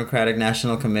the Democratic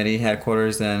National Committee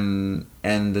headquarters in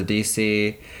the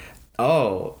D.C.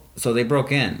 Oh, so they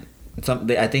broke in.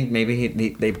 I think maybe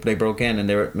they broke in and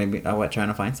they were maybe trying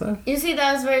to find stuff. You see,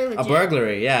 that was very legit. A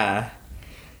burglary, yeah.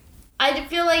 I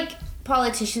feel like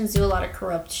politicians do a lot of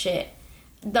corrupt shit.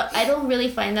 I don't really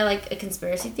find that like a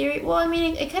conspiracy theory. Well, I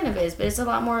mean, it kind of is, but it's a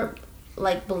lot more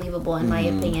like believable in my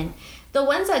opinion. The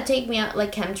ones that take me out,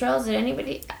 like chemtrails. Did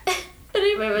anybody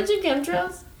mention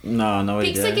chemtrails? No,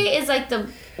 nobody did. Pizzagate is like the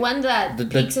one that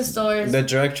pizza stores. The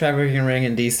drug trafficking ring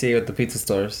in DC with the pizza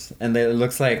stores, and it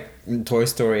looks like Toy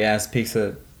Story ass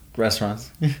pizza restaurants.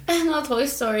 No, Toy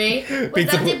Story. Was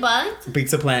that debunked?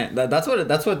 Pizza Plant. That's what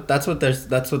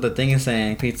the thing is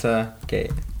saying.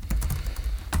 Pizzagate.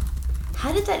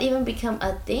 How did that even become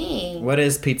a thing? What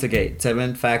is Pizzagate?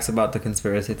 7 facts about the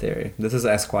conspiracy theory. This is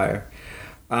Esquire.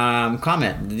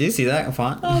 Comment. Did you see that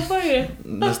font? Oh, funny.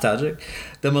 Nostalgic.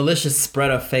 The malicious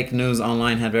spread of fake news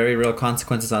online had very real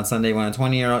consequences on Sunday when a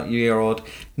 20-year-old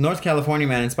North California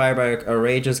man inspired by a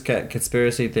outrageous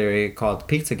conspiracy theory called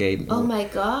Pizzagate. Oh my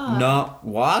god.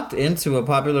 Walked into a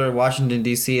popular Washington,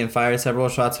 D.C. and fired several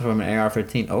shots from an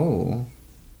AR-15.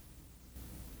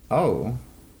 Oh.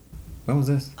 When was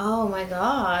this? Oh my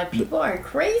god. People are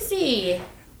crazy.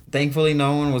 Thankfully,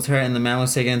 no one was hurt and the man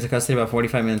was taken into custody about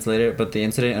 45 minutes later, but the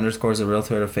incident underscores the real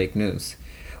threat of fake news.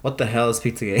 What the hell is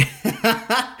Pizzagate?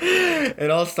 It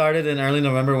all started in early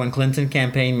November when Clinton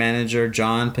campaign manager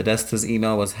John Podesta's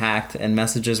email was hacked and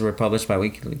messages were published by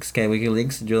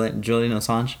WikiLeaks, Julian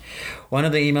Assange. One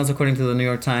of the emails, according to the New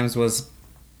York Times, was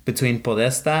between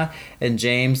Podesta and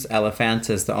James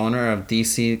Alefantis, the owner of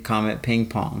DC Comet Ping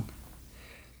Pong.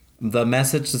 The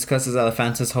message discusses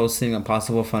Alefantis hosting a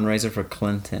possible fundraiser for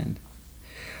Clinton.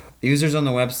 Users on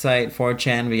the website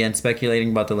 4chan began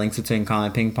speculating about the links between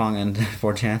Comet Ping Pong and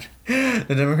 4chan.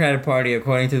 The Democratic Party,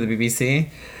 according to the BBC,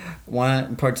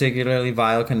 one particularly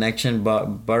vile connection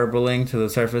burbling to the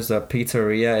surface of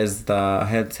pizzeria is the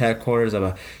headquarters of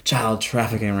a child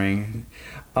trafficking ring.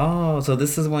 Oh, so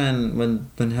this is when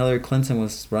Hillary Clinton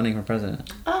was running for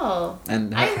president. Oh.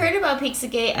 And I heard about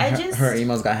Pizzagate. Her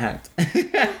emails got hacked.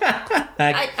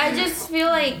 I just feel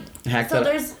like hacked at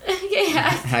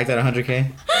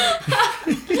 100K.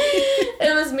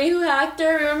 It was me who hacked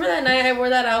her. Remember that night I wore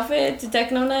that outfit to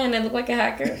Techno Night and I looked like a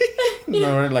hacker?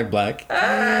 No, like black.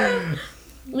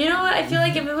 You know what? I feel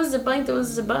like if it was debunked, it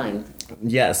was debunked.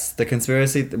 Yes, the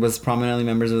conspiracy was prominently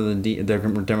members of the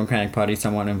Democratic Party,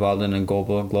 somewhat involved in a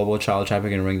global child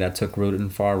trafficking ring that took root in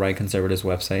far-right conservatives'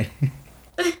 website.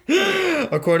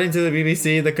 According to the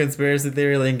BBC, the conspiracy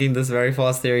theory linking this very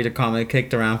false theory to Comet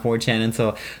kicked around 4chan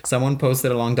until someone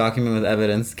posted a long document with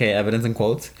evidence in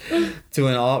quotes, to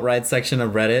an alt-right section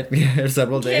of Reddit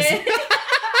several days.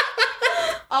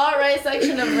 Alt-right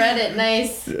section of Reddit,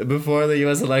 nice. Before the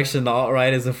U.S. election, the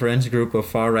alt-right is a fringe group of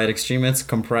far-right extremists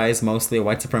comprised mostly of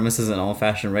white supremacists and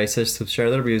old-fashioned racists who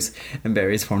share their views in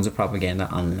various forms of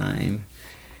propaganda online.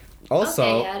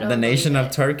 Also, the nation of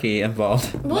Turkey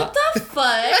involved. What the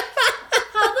fuck?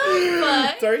 How the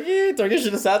fuck? Turkey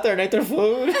should have sat there and ate their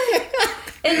food.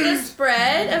 In the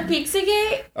spread of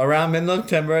Pizzagate? Around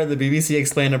mid-November, the BBC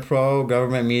explained a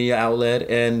pro-government media outlet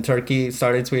in Turkey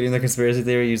started tweeting the conspiracy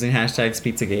theory using hashtags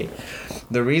Pizzagate.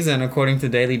 The reason, according to the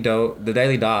Daily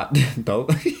Dot,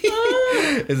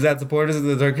 is that supporters of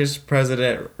the Turkish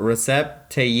president Recep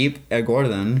Tayyip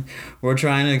Erdogan were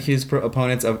trying to accuse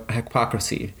opponents of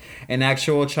hypocrisy. An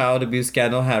actual child abuse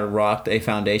scandal had rocked a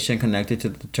foundation connected to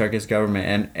the Turkish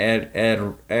government, and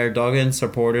Erdogan's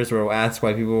supporters were asked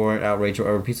why people weren't outraged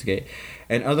over Pizzagate.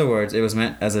 In other words, it was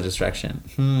meant as a distraction.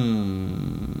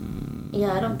 Yeah,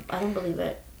 I don't believe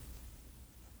it.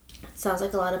 Sounds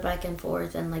like a lot of back and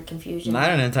forth and like confusion.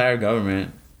 Not an entire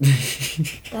government.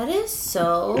 That's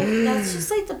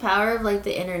just like the power of like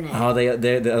the internet. Oh,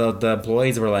 the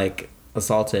employees were like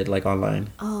assaulted like online.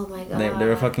 Oh my god. They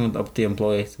were fucking up the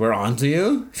employees. We're on to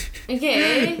you.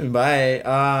 Okay. Bye.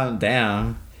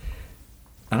 Damn.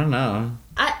 I don't know.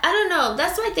 I don't know.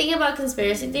 That's my thing about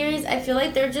conspiracy theories. I feel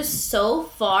like they're just so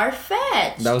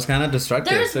far-fetched. That was kind of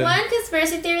destructive. There's one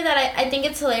conspiracy theory that I think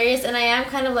it's hilarious, and I am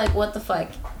kind of like, what the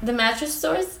fuck? The mattress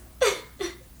stores?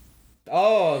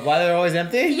 Oh, why they're always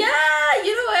empty? Yeah,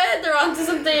 you know what? They're onto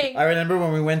something. I remember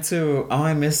when we went to... Oh,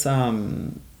 I miss...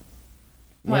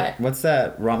 What? What's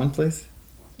that ramen place?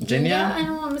 Jinya? I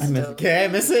know, I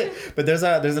miss it. But there's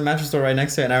a mattress store right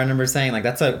next to it, and I remember saying, like,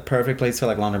 that's a perfect place for,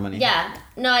 like, launder money. Yeah.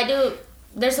 No, I do...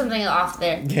 there's something off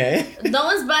there. Okay. No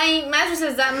one's buying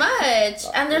mattresses that much,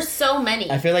 and there's so many.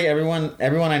 I feel like everyone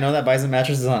I know that buys a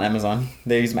mattress is on Amazon.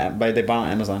 They buy on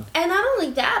Amazon. And not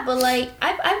only that, but like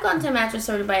I've gone to a mattress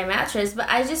store to buy a mattress, but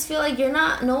I just feel like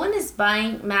no one is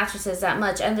buying mattresses that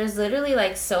much, and there's literally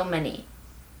like so many.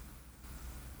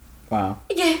 Wow.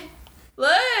 Yeah.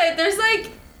 Look, there's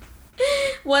like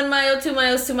 1 mile, 2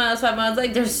 miles, 2 miles, 5 miles.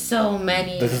 Like, there's so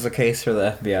many. This is a case for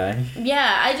the FBI.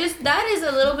 Yeah, that is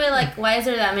a little bit like, why is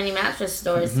there that many mattress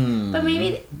stores? But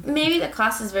maybe the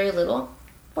cost is very little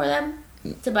for them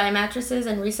to buy mattresses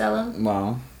and resell them.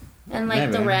 Wow. And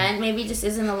like the rent maybe just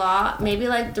isn't a lot. Maybe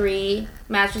like 3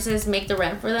 mattresses make the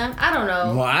rent for them. I don't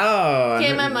know. Wow.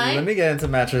 Okay, my mind. Let me get into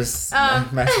mattress.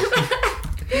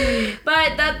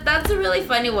 But that's a really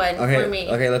funny one for me.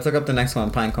 Okay, let's look up the next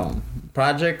one. Pinecone.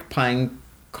 Project Pinecone.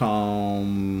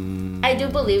 I do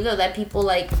believe though that people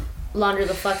like launder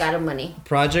the fuck out of money.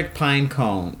 Project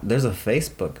Pinecone. There's a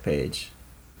Facebook page.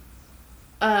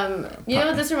 You know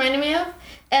what this reminded me of?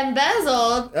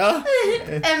 Embezzled. Oh.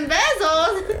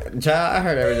 Embezzled. Child, I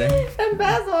heard everything.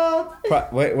 Embezzled.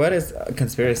 Wait, what is a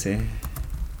conspiracy?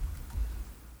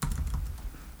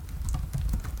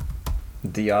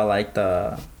 Do y'all like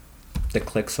the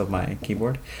clicks of my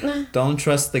keyboard? Don't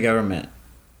trust the government.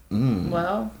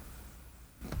 Well.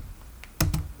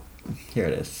 Here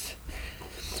it is.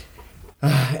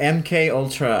 MK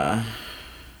Ultra.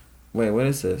 Wait, what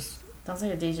is this? Sounds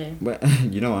like a DJ. What?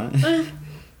 You know what?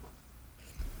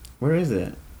 Where is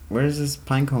it? Where is this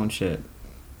pinecone shit?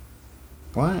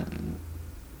 What?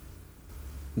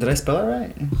 Did I spell it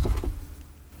right?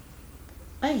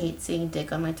 I hate seeing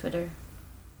dick on my Twitter.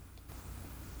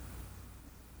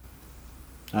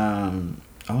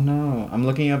 Oh no. I'm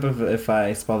looking up if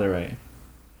I spelled it right.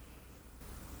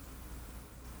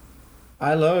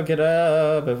 I look it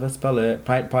up if I spell it.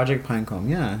 Project Pinecone.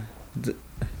 Yeah.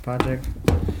 Project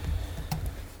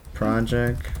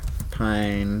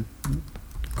Pinecone.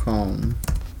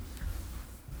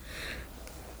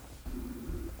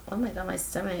 Oh my god, my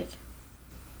stomach.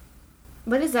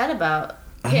 What is that about?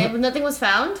 Okay, but nothing was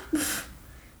found?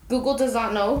 Google does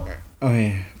not know.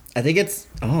 Okay. I think it's...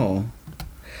 Oh.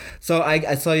 So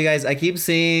I saw you guys... I keep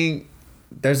seeing...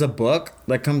 There's a book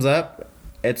that comes up.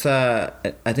 It's a...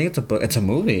 I think it's a book. It's a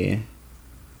movie.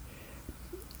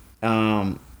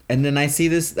 And then I see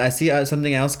this... I see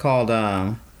something else called...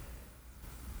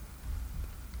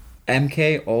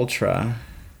 MK Ultra.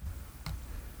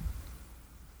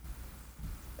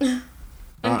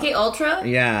 MK Ultra?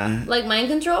 Yeah. Like mind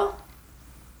control?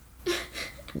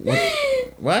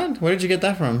 What? Where did you get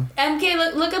that from?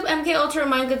 Look up MK Ultra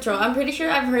mind control. I'm pretty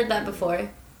sure I've heard that before.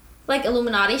 Like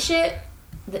Illuminati shit.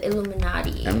 The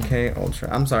Illuminati. MK Ultra.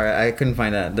 I'm sorry, I couldn't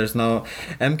find that. There's no...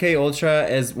 MK Ultra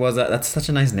that's such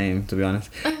a nice name, to be honest.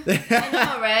 I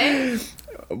know, right?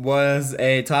 Was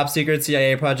a top secret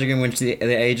CIA project in which the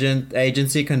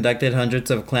agency conducted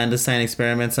hundreds of clandestine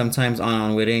experiments, sometimes on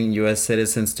unwitting U.S.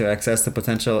 citizens, to access the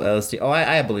potential LSD. Oh,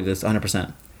 I believe this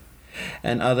 100%.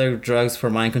 And other drugs for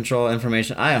mind control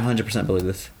information. I 100% believe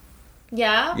this.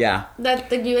 Yeah? Yeah. That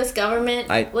the U.S. government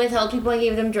withheld people and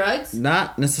gave them drugs?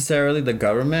 Not necessarily the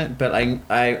government, but I'm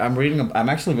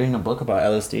actually reading a book about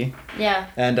LSD. Yeah.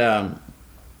 And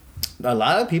a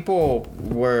lot of people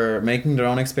were making their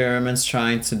own experiments,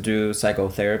 trying to do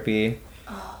psychotherapy.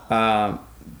 Oh.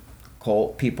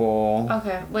 Cult people.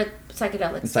 Okay, with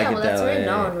psychedelics. Yeah, well, that's very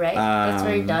known, right? That's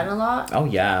very done a lot. Oh,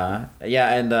 yeah.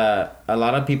 Yeah, and a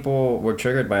lot of people were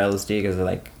triggered by LSD because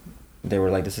they were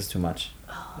like, this is too much.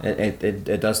 Oh.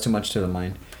 It does too much to the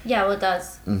mind. Yeah, well, it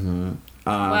does. Mm-hmm.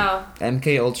 Wow.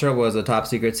 MK Ultra was a top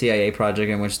secret CIA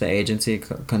project in which the agency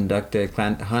conducted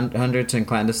hundreds of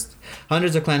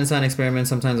clandestine experiments,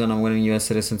 sometimes on unwitting U.S.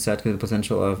 citizens, set to the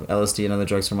potential of LSD and other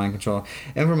drugs for mind control,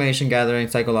 information gathering,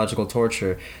 psychological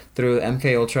torture. Through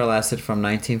MK Ultra lasted from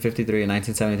 1953 and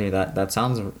 1973. That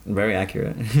sounds very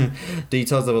accurate.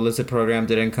 Details of illicit program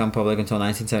didn't come public until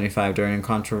 1975 during a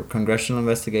congressional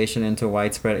investigation into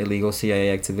widespread illegal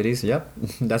CIA activities. Yep,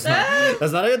 that's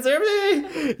not a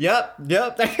conspiracy. Yep.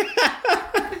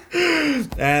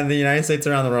 And the United States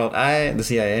around the world. The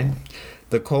CIA,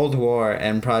 the Cold War,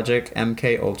 and Project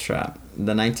MK Ultra.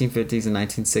 The 1950s and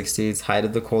 1960s, height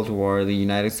of the Cold War, the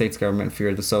United States government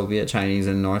feared the Soviet, Chinese,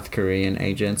 and North Korean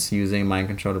agents using mind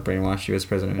control to brainwash U.S.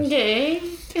 prisoners. Okay,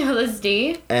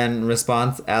 LSD. And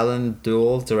response, Alan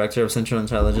Dulles, director of Central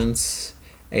Intelligence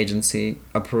Agency,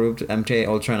 approved MK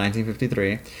Ultra in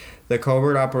 1953. The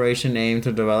covert operation aimed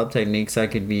to develop techniques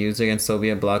that could be used against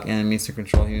Soviet bloc enemies to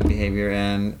control human behavior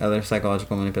and other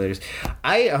psychological manipulators.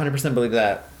 I 100% believe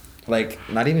that. Like,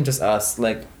 not even just us.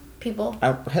 Like, people.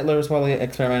 Hitler was probably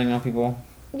experimenting on people.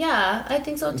 Yeah, I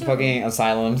think so too. Fucking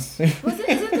asylums.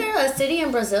 Isn't there a city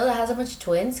in Brazil that has a bunch of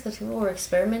twins because people were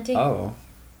experimenting? Oh.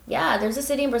 Yeah, there's a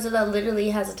city in Brazil that literally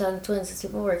has a ton of twins because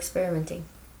people were experimenting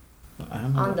I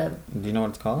don't know. on them. Do you know what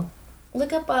it's called?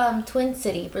 Look up Twin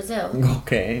City, Brazil.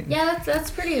 Okay. Yeah,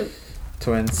 that's pretty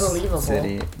Twins believable.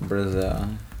 City, Brazil.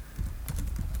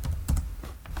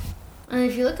 And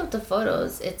if you look up the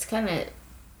photos, it's kind of...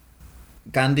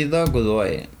 Cândido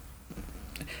Godoy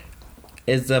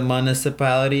is a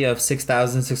municipality of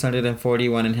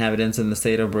 6,641 inhabitants in the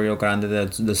state of Rio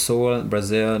Grande do Sul,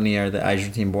 Brazil, near the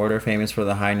Argentine border, famous for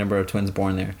the high number of twins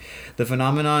born there. The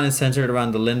phenomenon is centered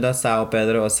around the Linda São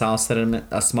Pedro, a small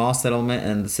settlement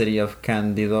in the city of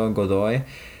Cândido Godoy,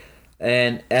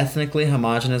 an ethnically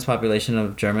homogeneous population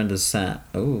of German descent.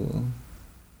 Ooh.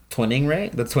 Twinning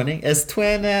rate? The twinning is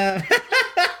twin.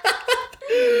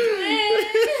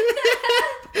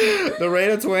 The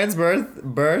rate of twins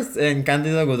births in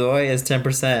Cândido Godoy is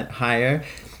 10% higher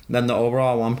than the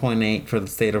overall 1.8 for the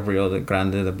state of Rio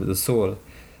Grande do Sul.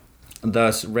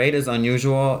 The rate is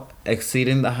unusual,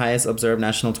 exceeding the highest observed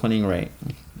national twinning rate.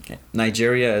 Okay.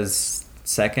 Nigeria is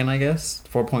second, I guess,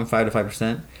 4.5 to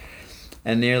 5%.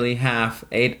 And nearly half,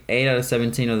 8 out of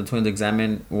 17 of the twins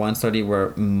examined one study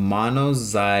were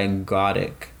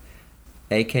monozygotic,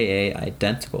 aka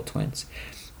identical twins.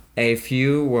 A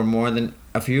few more were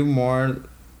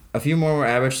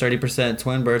average 30%.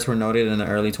 Twin births were noted in the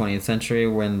early 20th century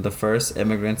when the first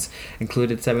immigrants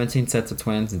included 17 sets of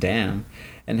twins, damn,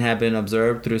 and have been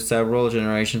observed through several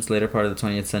generations later part of the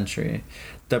 20th century.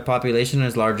 The population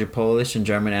is largely Polish and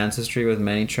German ancestry, with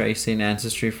many tracing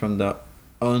ancestry from the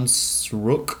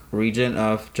Hunsrück region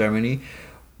of Germany,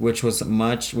 which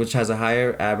has a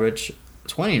higher average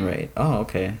twinning rate. Oh,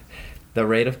 okay. The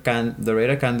rate of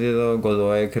Cândido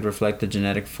Godoy could reflect the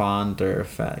genetic founder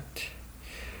effect.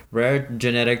 Rare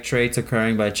genetic traits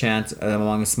occurring by chance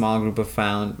among a small group of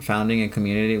founding a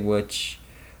community, which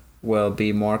will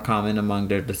be more common among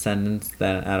their descendants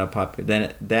than in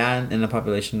a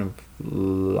population of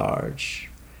large.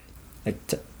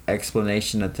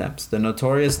 Explanation attempts. The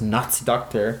notorious Nazi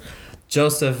doctor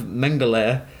Joseph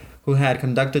Mengele, who had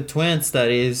conducted twin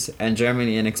studies in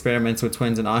Germany and experiments with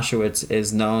twins in Auschwitz,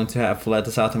 is known to have fled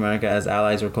to South America as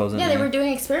allies were closing in. Yeah, they were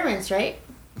doing experiments, right?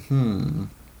 And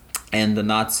the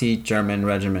Nazi German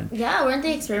regiment. Yeah, weren't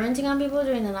they experimenting on people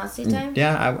during the Nazi time?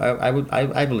 Yeah,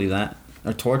 I believe that.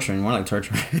 Or torturing, more like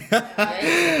torturing.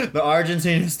 Right. The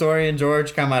Argentine historian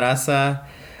George Camarasa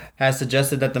has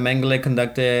suggested that the Mengele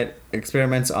conducted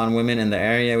experiments on women in the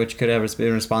area, which could have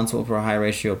been responsible for a high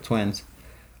ratio of twins.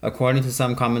 According to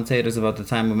some commentators, about the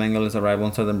time of Mengele's arrival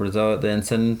in southern Brazil, the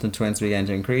incidence of twins began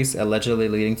to increase, allegedly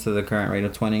leading to the current rate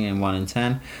of twinning in 1 in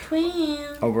 10.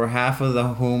 Twins. Over half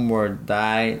of whom were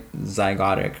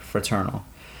dizygotic, fraternal.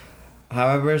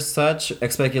 However, such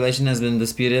speculation has been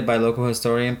disputed by local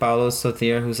historian Paulo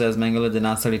Sotier, who says Mengele did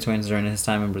not study twins during his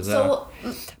time in Brazil.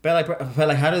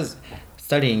 But how does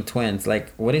studying twins, like,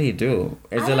 what did he do?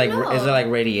 Is it like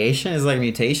radiation? Is it like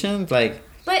mutations? Like,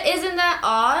 but isn't that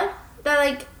odd? That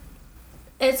like,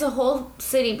 it's a whole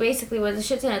city basically with a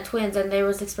shit ton of twins, and there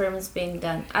was experiments being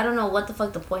done. I don't know what the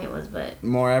fuck the point was, but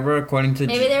moreover, according to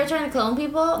maybe they were trying to clone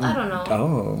people. I don't know.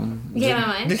 Oh, you get my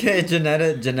mind? Okay,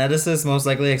 geneticists most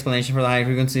likely explanation for the high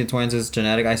frequency of twins is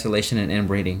genetic isolation and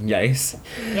inbreeding. Yikes!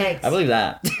 I believe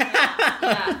that.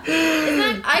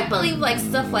 Yeah, I believe like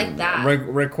stuff like that.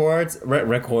 Records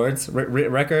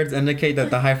indicate that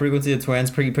the high frequency of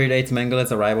twins predates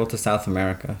Mengele's arrival to South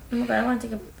America. Okay, I want to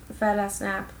take a fat ass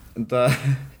nap. The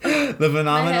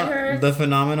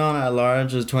phenomenon at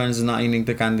large of twins is not unique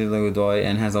to Cândido Godoy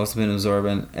and has also been observed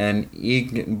in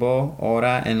Igbo,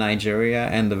 Ora in Nigeria,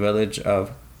 and the village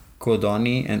of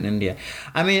Kodoni in India.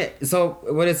 I mean, so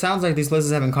what it sounds like these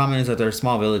places have in common is that they're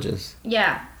small villages.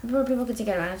 Yeah, where people can take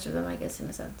advantage of them, I guess, in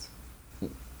a sense.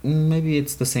 Maybe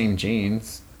it's the same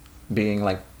genes being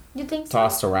like you think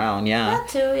tossed around, yeah. That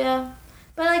too, yeah.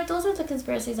 But like those are the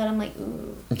conspiracies that I'm like,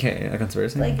 ooh. Okay, a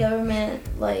conspiracy? Like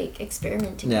government like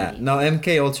experimenting. Yeah. No,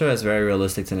 MK Ultra is very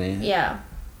realistic to me. Yeah.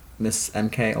 Miss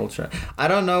MK Ultra. I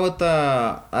don't know what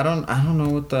the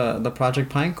Project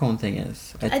Pinecone thing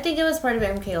is. I think it was part of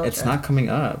MK Ultra. It's not coming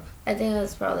up. I think it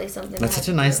was probably something. That's such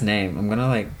a nice name. I'm gonna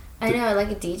like. I know,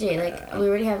 like a DJ. Like we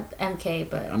already have MK,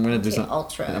 but I'm gonna do some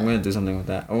Ultra. I'm gonna do something with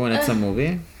that. Oh, and it's a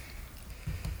movie.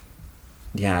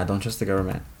 Yeah, don't trust the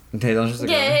government. Okay, don't trust the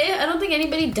government. Yeah, I don't think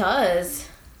anybody does.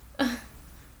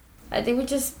 I think we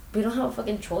don't have a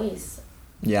fucking choice.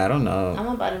 Yeah, I don't know. I'm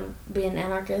about to be an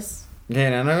anarchist. Okay,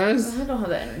 an anarchist? I don't have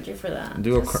the energy for that.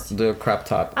 Do a crap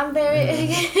top. I'm very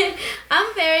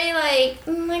like,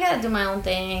 I gotta do my own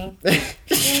thing.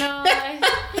 You know,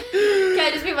 can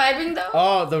I just be vibing describing though?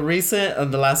 Oh,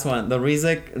 the last one, the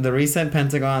recent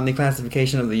Pentagon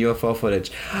declassification of the UFO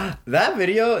footage. That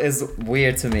video is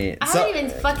weird to me. I haven't even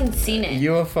fucking seen it.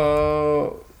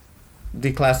 UFO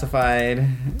declassified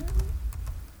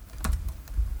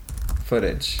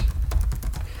footage.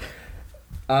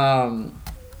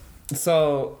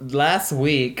 So last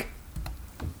week,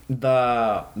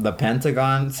 the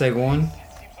Pentagon, según.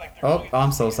 Oh,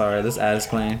 I'm so sorry. This ad is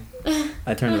playing.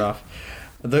 I turned it off.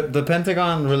 The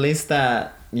Pentagon released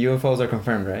that UFOs are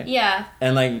confirmed, right? Yeah.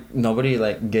 And like nobody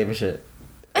like gave a shit.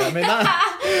 I mean, not.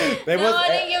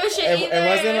 Nobody give a shit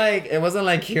either. It wasn't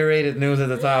like curated news at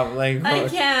the top. Like I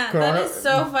can't. That is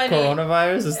so funny.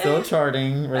 Coronavirus is still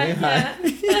charting really high.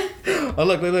 Oh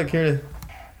look! Here it is.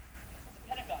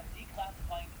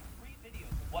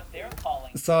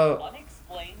 So,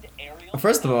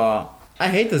 first of all, I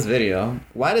hate this video.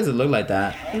 Why does it look like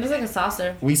that? It looks like a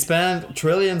saucer. We spend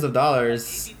trillions of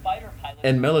dollars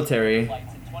in military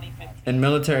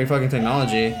fucking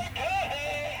technology.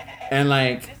 And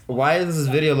like, why does this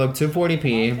video look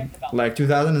 240p, like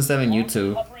 2007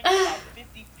 YouTube?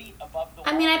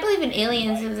 I mean, I believe in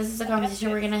aliens if this is a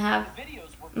conversation we're gonna have.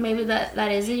 Maybe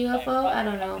that is a UFO? I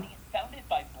don't know.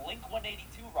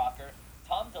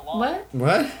 What?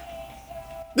 What?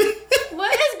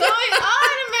 What is going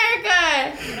on,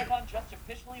 America? Pentagon just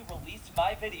officially released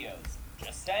my videos.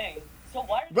 Just saying. So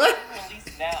why are they What? being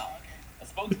released now? A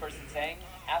spokesperson saying,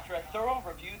 after a thorough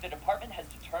review, the department has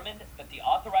determined that the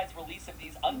authorized release of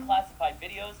these unclassified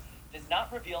videos does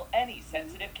not reveal any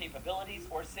sensitive capabilities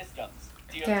or systems.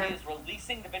 DOT is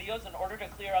releasing the videos in order to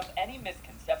clear up any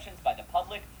misconceptions by the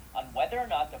public on whether or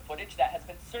not the footage that has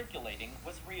been circulating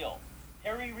was real.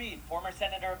 Harry Reid, former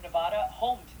senator of Nevada,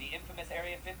 home to the infamous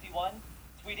Area 51,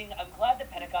 tweeting, "I'm glad the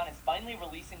Pentagon is finally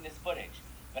releasing this footage,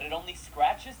 but it only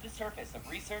scratches the surface of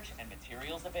research and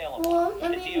materials available." Well, I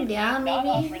mean, yeah,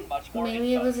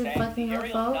 maybe it was a fucking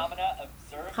UFO.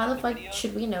 How the fuck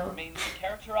should we know?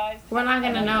 We're not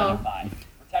gonna know.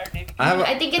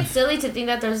 I think it's silly to think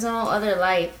that there's no other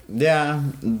life. Yeah,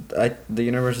 the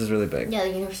universe is really big. Yeah,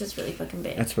 the universe is really fucking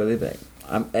big. It's really big.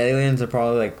 Aliens are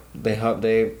probably like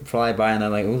they fly by and they're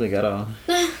like, "Ooh, they got a."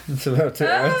 It's about to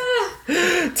Earth.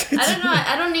 I don't know.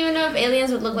 I don't even know if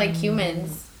aliens would look like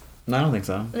humans. No, I don't think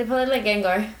so. They probably look like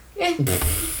Gengar.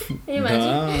 Can you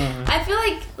imagine? I feel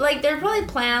like they're probably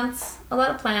plants. A lot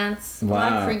of plants. Wow. A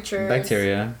lot of creatures.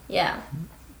 Bacteria. Yeah.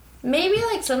 Maybe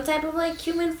like some type of like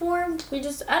human form.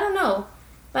 I don't know.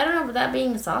 But I don't know about that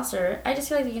being a saucer. I just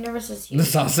feel like the universe is huge. The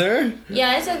saucer?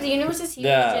 Yeah, I said the universe is huge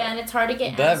and it's hard to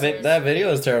get answers. That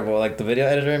video is terrible. Like the video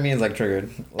editor in me is like triggered.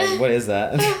 Like, what is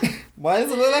that? Why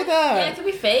does it look like that? Yeah, it could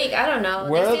be fake. I don't know.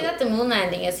 They say that the moon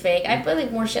landing is fake. I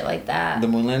believe more shit like that. The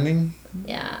moon landing?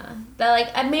 Yeah. That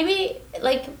like maybe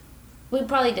like we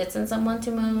probably did send someone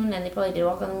to moon and they probably did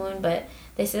walk on the moon, but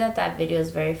they say that video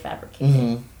is very fabricated.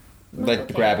 Mm-hmm. Like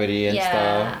okay. Gravity and stuff.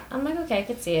 Yeah. I'm like, okay, I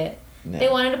could see it. Yeah. They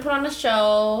wanted to put on a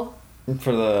show.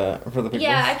 For the people?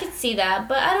 Yeah, I could see that.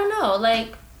 But I don't know.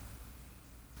 Like,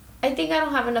 I think I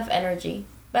don't have enough energy.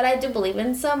 But I do believe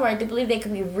in some, or I do believe they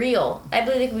could be real. I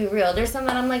believe they could be real. There's some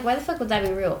that I'm like, why the fuck would that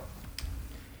be real?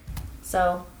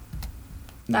 So,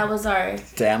 that was our...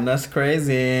 Damn, that's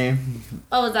crazy.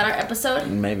 Oh, was that our episode?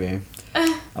 Maybe.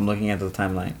 I'm looking at the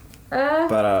timeline.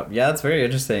 But, yeah, that's very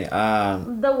interesting.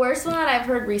 The worst one that I've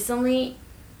heard recently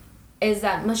is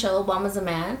that Michelle Obama's a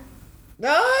man.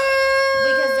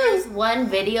 Because there's one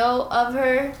video of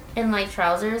her in, like,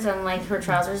 trousers, and, like, her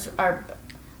trousers are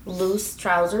loose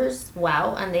trousers.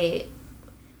 Wow. And they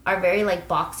are very, like,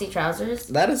 boxy trousers.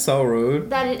 That is so rude.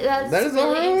 That is really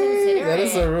so rude. Inconsiderate. That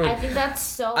is so rude. I think that's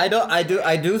so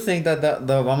I do think that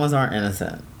the Obamas aren't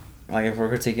innocent. Like, if we're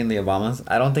critiquing the Obamas,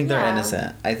 I don't think they're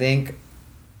innocent. I think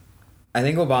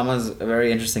Obama's a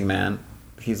very interesting man.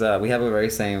 We have a very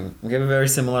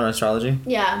similar astrology.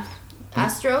 Yeah.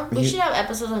 Astro? We should have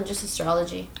episodes on just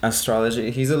astrology.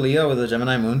 Astrology. He's a Leo with a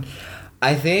Gemini moon.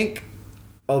 I think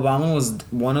Obama was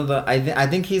one of the... I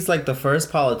think he's like the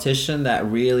first politician that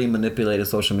really manipulated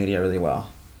social media really well.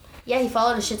 Yeah, he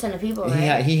followed a shit ton of people,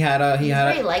 right? He had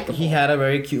a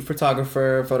very cute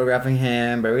photographer photographing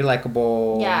him, very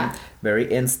likable. Yeah. Very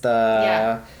Insta.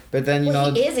 Yeah. But then, you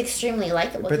know... he is extremely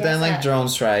likable. But then, like, drone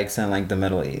strikes in, like, the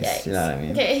Middle East. Yikes. You know what I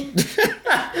mean? Okay.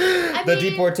 The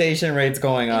deportation rates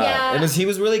going up. Yeah. He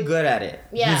was really good at it.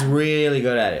 Yeah. He's really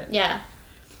good at it. Yeah.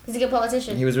 He's a good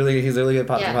politician. He's a really good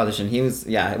politician. He was,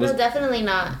 it was... No, definitely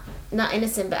not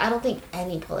innocent, but I don't think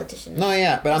any politician is. No,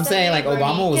 yeah, but I'm saying, like, Bernie.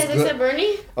 Obama was good.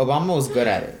 Bernie? Obama was good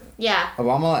at it. Yeah.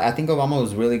 I think Obama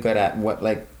was really good at what,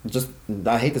 like, just,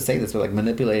 I hate to say this, but, like,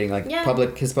 manipulating, like,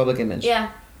 his public image.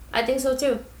 Yeah. I think so,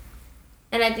 too.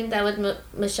 And I think that with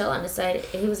Michelle on his side,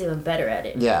 he was even better at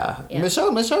it. Yeah.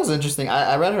 Michelle's interesting.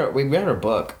 I read her. We read her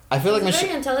book. I feel like She's a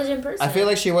very intelligent person. I feel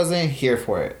like she wasn't here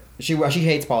for it. She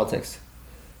hates politics.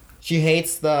 She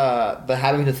hates the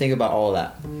having to think about all of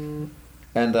that.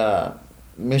 And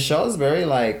Michelle is very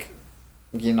like,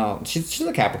 you know, she's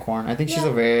a Capricorn. I think she's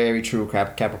a very true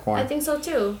Capricorn. I think so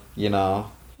too. You know.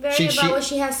 Very what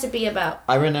she has to be about.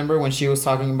 I remember when she was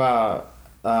talking about.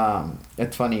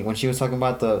 It's funny when she was talking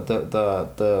about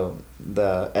the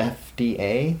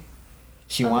FDA.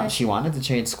 She wanted to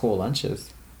change school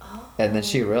lunches, and then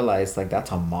she realized like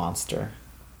that's a monster,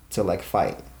 to like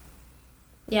fight.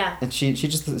 Yeah. And she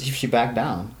backed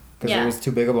down because it was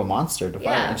too big of a monster to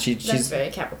fight. And she's very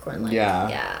Capricorn like.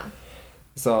 Yeah.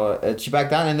 So she backed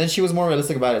down, and then she was more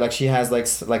realistic about it. Like she has like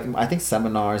I think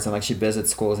seminars, and like she visits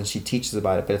schools and she teaches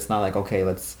about it. But it's not like, okay,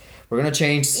 we're gonna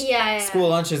change school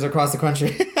lunches across the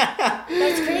country.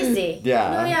 That's crazy.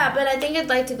 Yeah. No, yeah, but I think I'd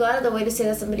like to go out of the way to say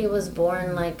that somebody was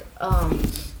born like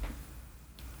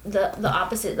the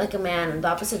opposite, like a man, the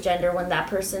opposite gender, when that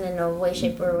person in no way,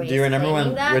 shape, or way. Do you remember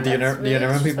do you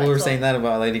remember people who were saying that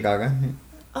about Lady Gaga?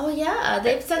 Oh yeah,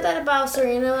 they've said that about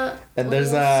Serena. And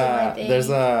there's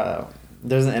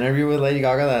an interview with Lady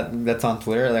Gaga that's on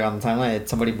Twitter, like on the timeline.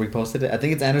 Somebody reposted it. I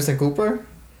think it's Anderson Cooper.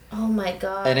 Oh my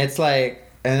god. And it's like,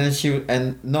 and then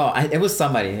it was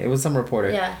somebody. It was some reporter.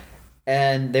 Yeah.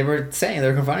 And they were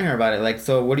confronting her about it. Like,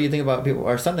 so what do you think about people,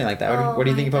 or something like that? What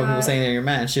do you think about people saying they're your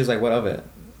man? She was like, what of it?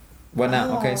 What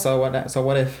now? Okay, so what? So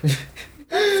what if?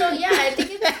 So yeah, I don't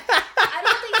think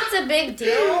it's a big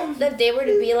deal that they were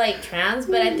to be like trans,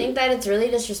 but I think that it's really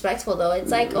disrespectful though.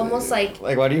 It's like almost like.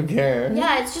 Like, why do you care?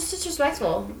 Yeah, it's just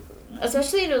disrespectful,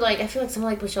 especially to like, I feel like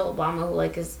someone like Michelle Obama who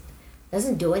like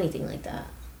doesn't do anything like that.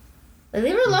 Like,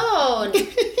 leave her alone.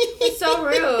 It's so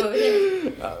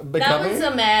rude. That was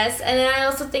a mess. And then I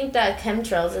also think that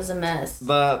chemtrails is a mess.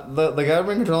 The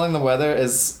government controlling the weather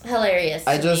is hilarious.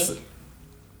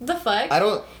 The fuck?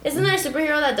 Isn't there a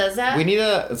superhero that does that? We need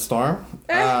a Storm.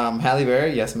 Halle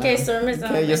Berry, yes ma'am. Okay, Storm is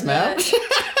yes ma'am. She's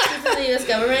in the U.S.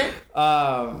 government.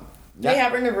 They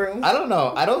have her in a room. I don't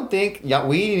know. I don't think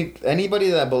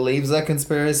anybody that believes that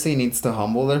conspiracy needs to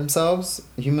humble themselves.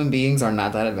 Human beings are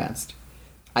not that advanced.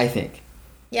 I think.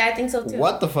 Yeah, I think so too.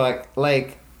 What the fuck?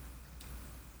 Like,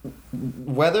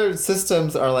 weather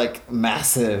systems are like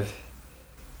massive.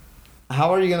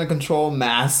 How are you gonna control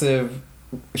massive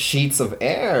sheets of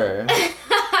air?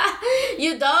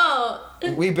 You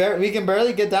don't. We can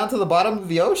barely get down to the bottom of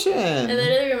the ocean. It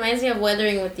literally reminds me of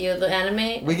Weathering with You, the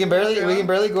anime. We can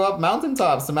barely go up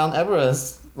mountaintops to Mount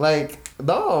Everest. Like,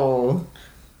 no.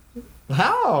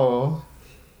 How?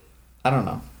 I don't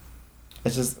know.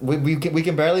 It's just we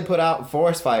can barely put out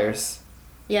forest fires.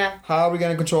 Yeah. How are we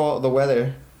gonna control the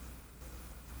weather?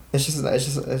 It's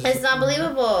not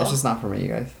believable. It's just not for me, you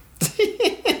guys.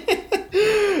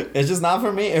 It's just not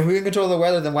for me. If we can control the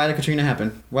weather, then why did Katrina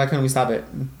happen? Why couldn't we stop it?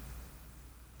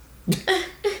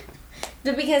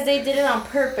 Because they did it on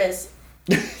purpose.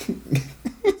 For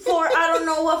I don't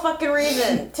know what fucking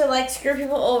reason. To like screw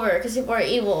people over because people are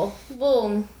evil.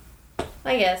 Boom.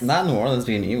 I guess. Not New Orleans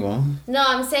being evil. No,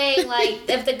 I'm saying like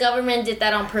if the government did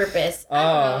that on purpose.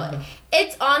 I don't know.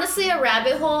 It's honestly a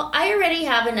rabbit hole. I already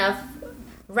have enough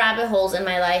rabbit holes in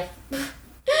my life.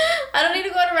 I don't need to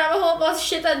go on a rabbit hole about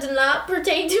shit that does not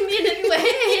pertain to me in any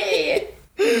way.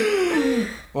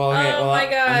 Well, okay, my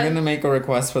God. I'm gonna make a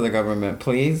request for the government.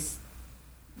 Please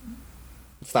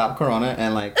stop Corona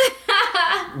and like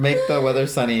make the weather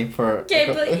sunny for. Okay,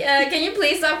 can you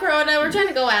please stop Corona? We're trying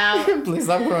to go out. Please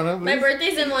stop Corona. Please. My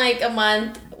birthday's in like a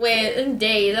month. Wait, in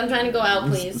days. I'm trying to go out,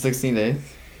 please. 16 days.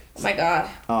 Oh my God.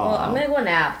 Well, I'm gonna go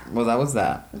nap. Well, that was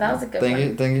that. That was a good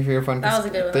one. Thank you for your fun. That was a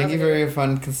good one. Thank you for your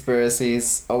fun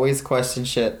conspiracies. Always question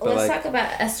shit. But let's talk about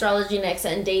astrology next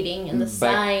and dating and the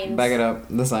signs. Back it up.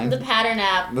 The signs. The pattern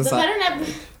app. The pattern app.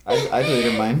 I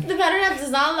deleted mine. The pattern app does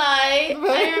not lie.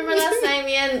 I remember last night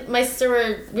me and my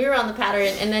sister we were on the pattern,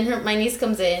 and then my niece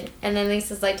comes in, and then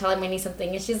Lisa's like telling my niece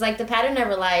something, and she's like, the pattern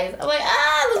never lies. I'm like,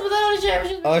 let's put that on a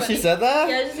shirt. Oh, she said that?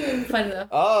 Yeah, it's just funny though.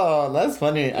 Oh, that's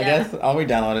funny. Yeah. I guess I'll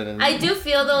re-download it. I do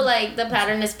feel though like the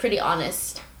pattern is pretty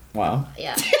honest. Wow.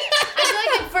 Yeah. I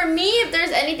feel like for me, if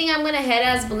there's anything I'm gonna head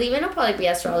as believe in, it'll probably be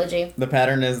astrology. The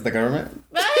pattern is the government?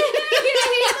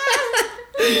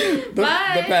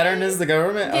 The pattern is the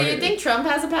government? Do you think Trump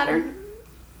has a pattern?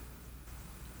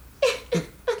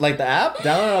 Like the app?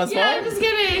 Download it on his phone? Yeah, I'm just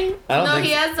kidding. No,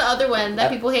 he has the other one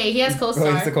that people hate. He has Co-Star.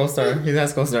 Oh, he's the Co-Star. He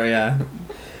has Co-Star, yeah.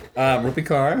 Rupi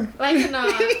Kaur. I could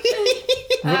not.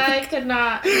 I could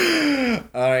not.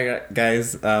 Alright,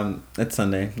 guys. It's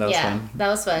Sunday. That was fun. That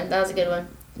was fun. That was a good one.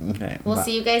 Okay. We'll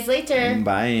see you guys later.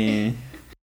 Bye.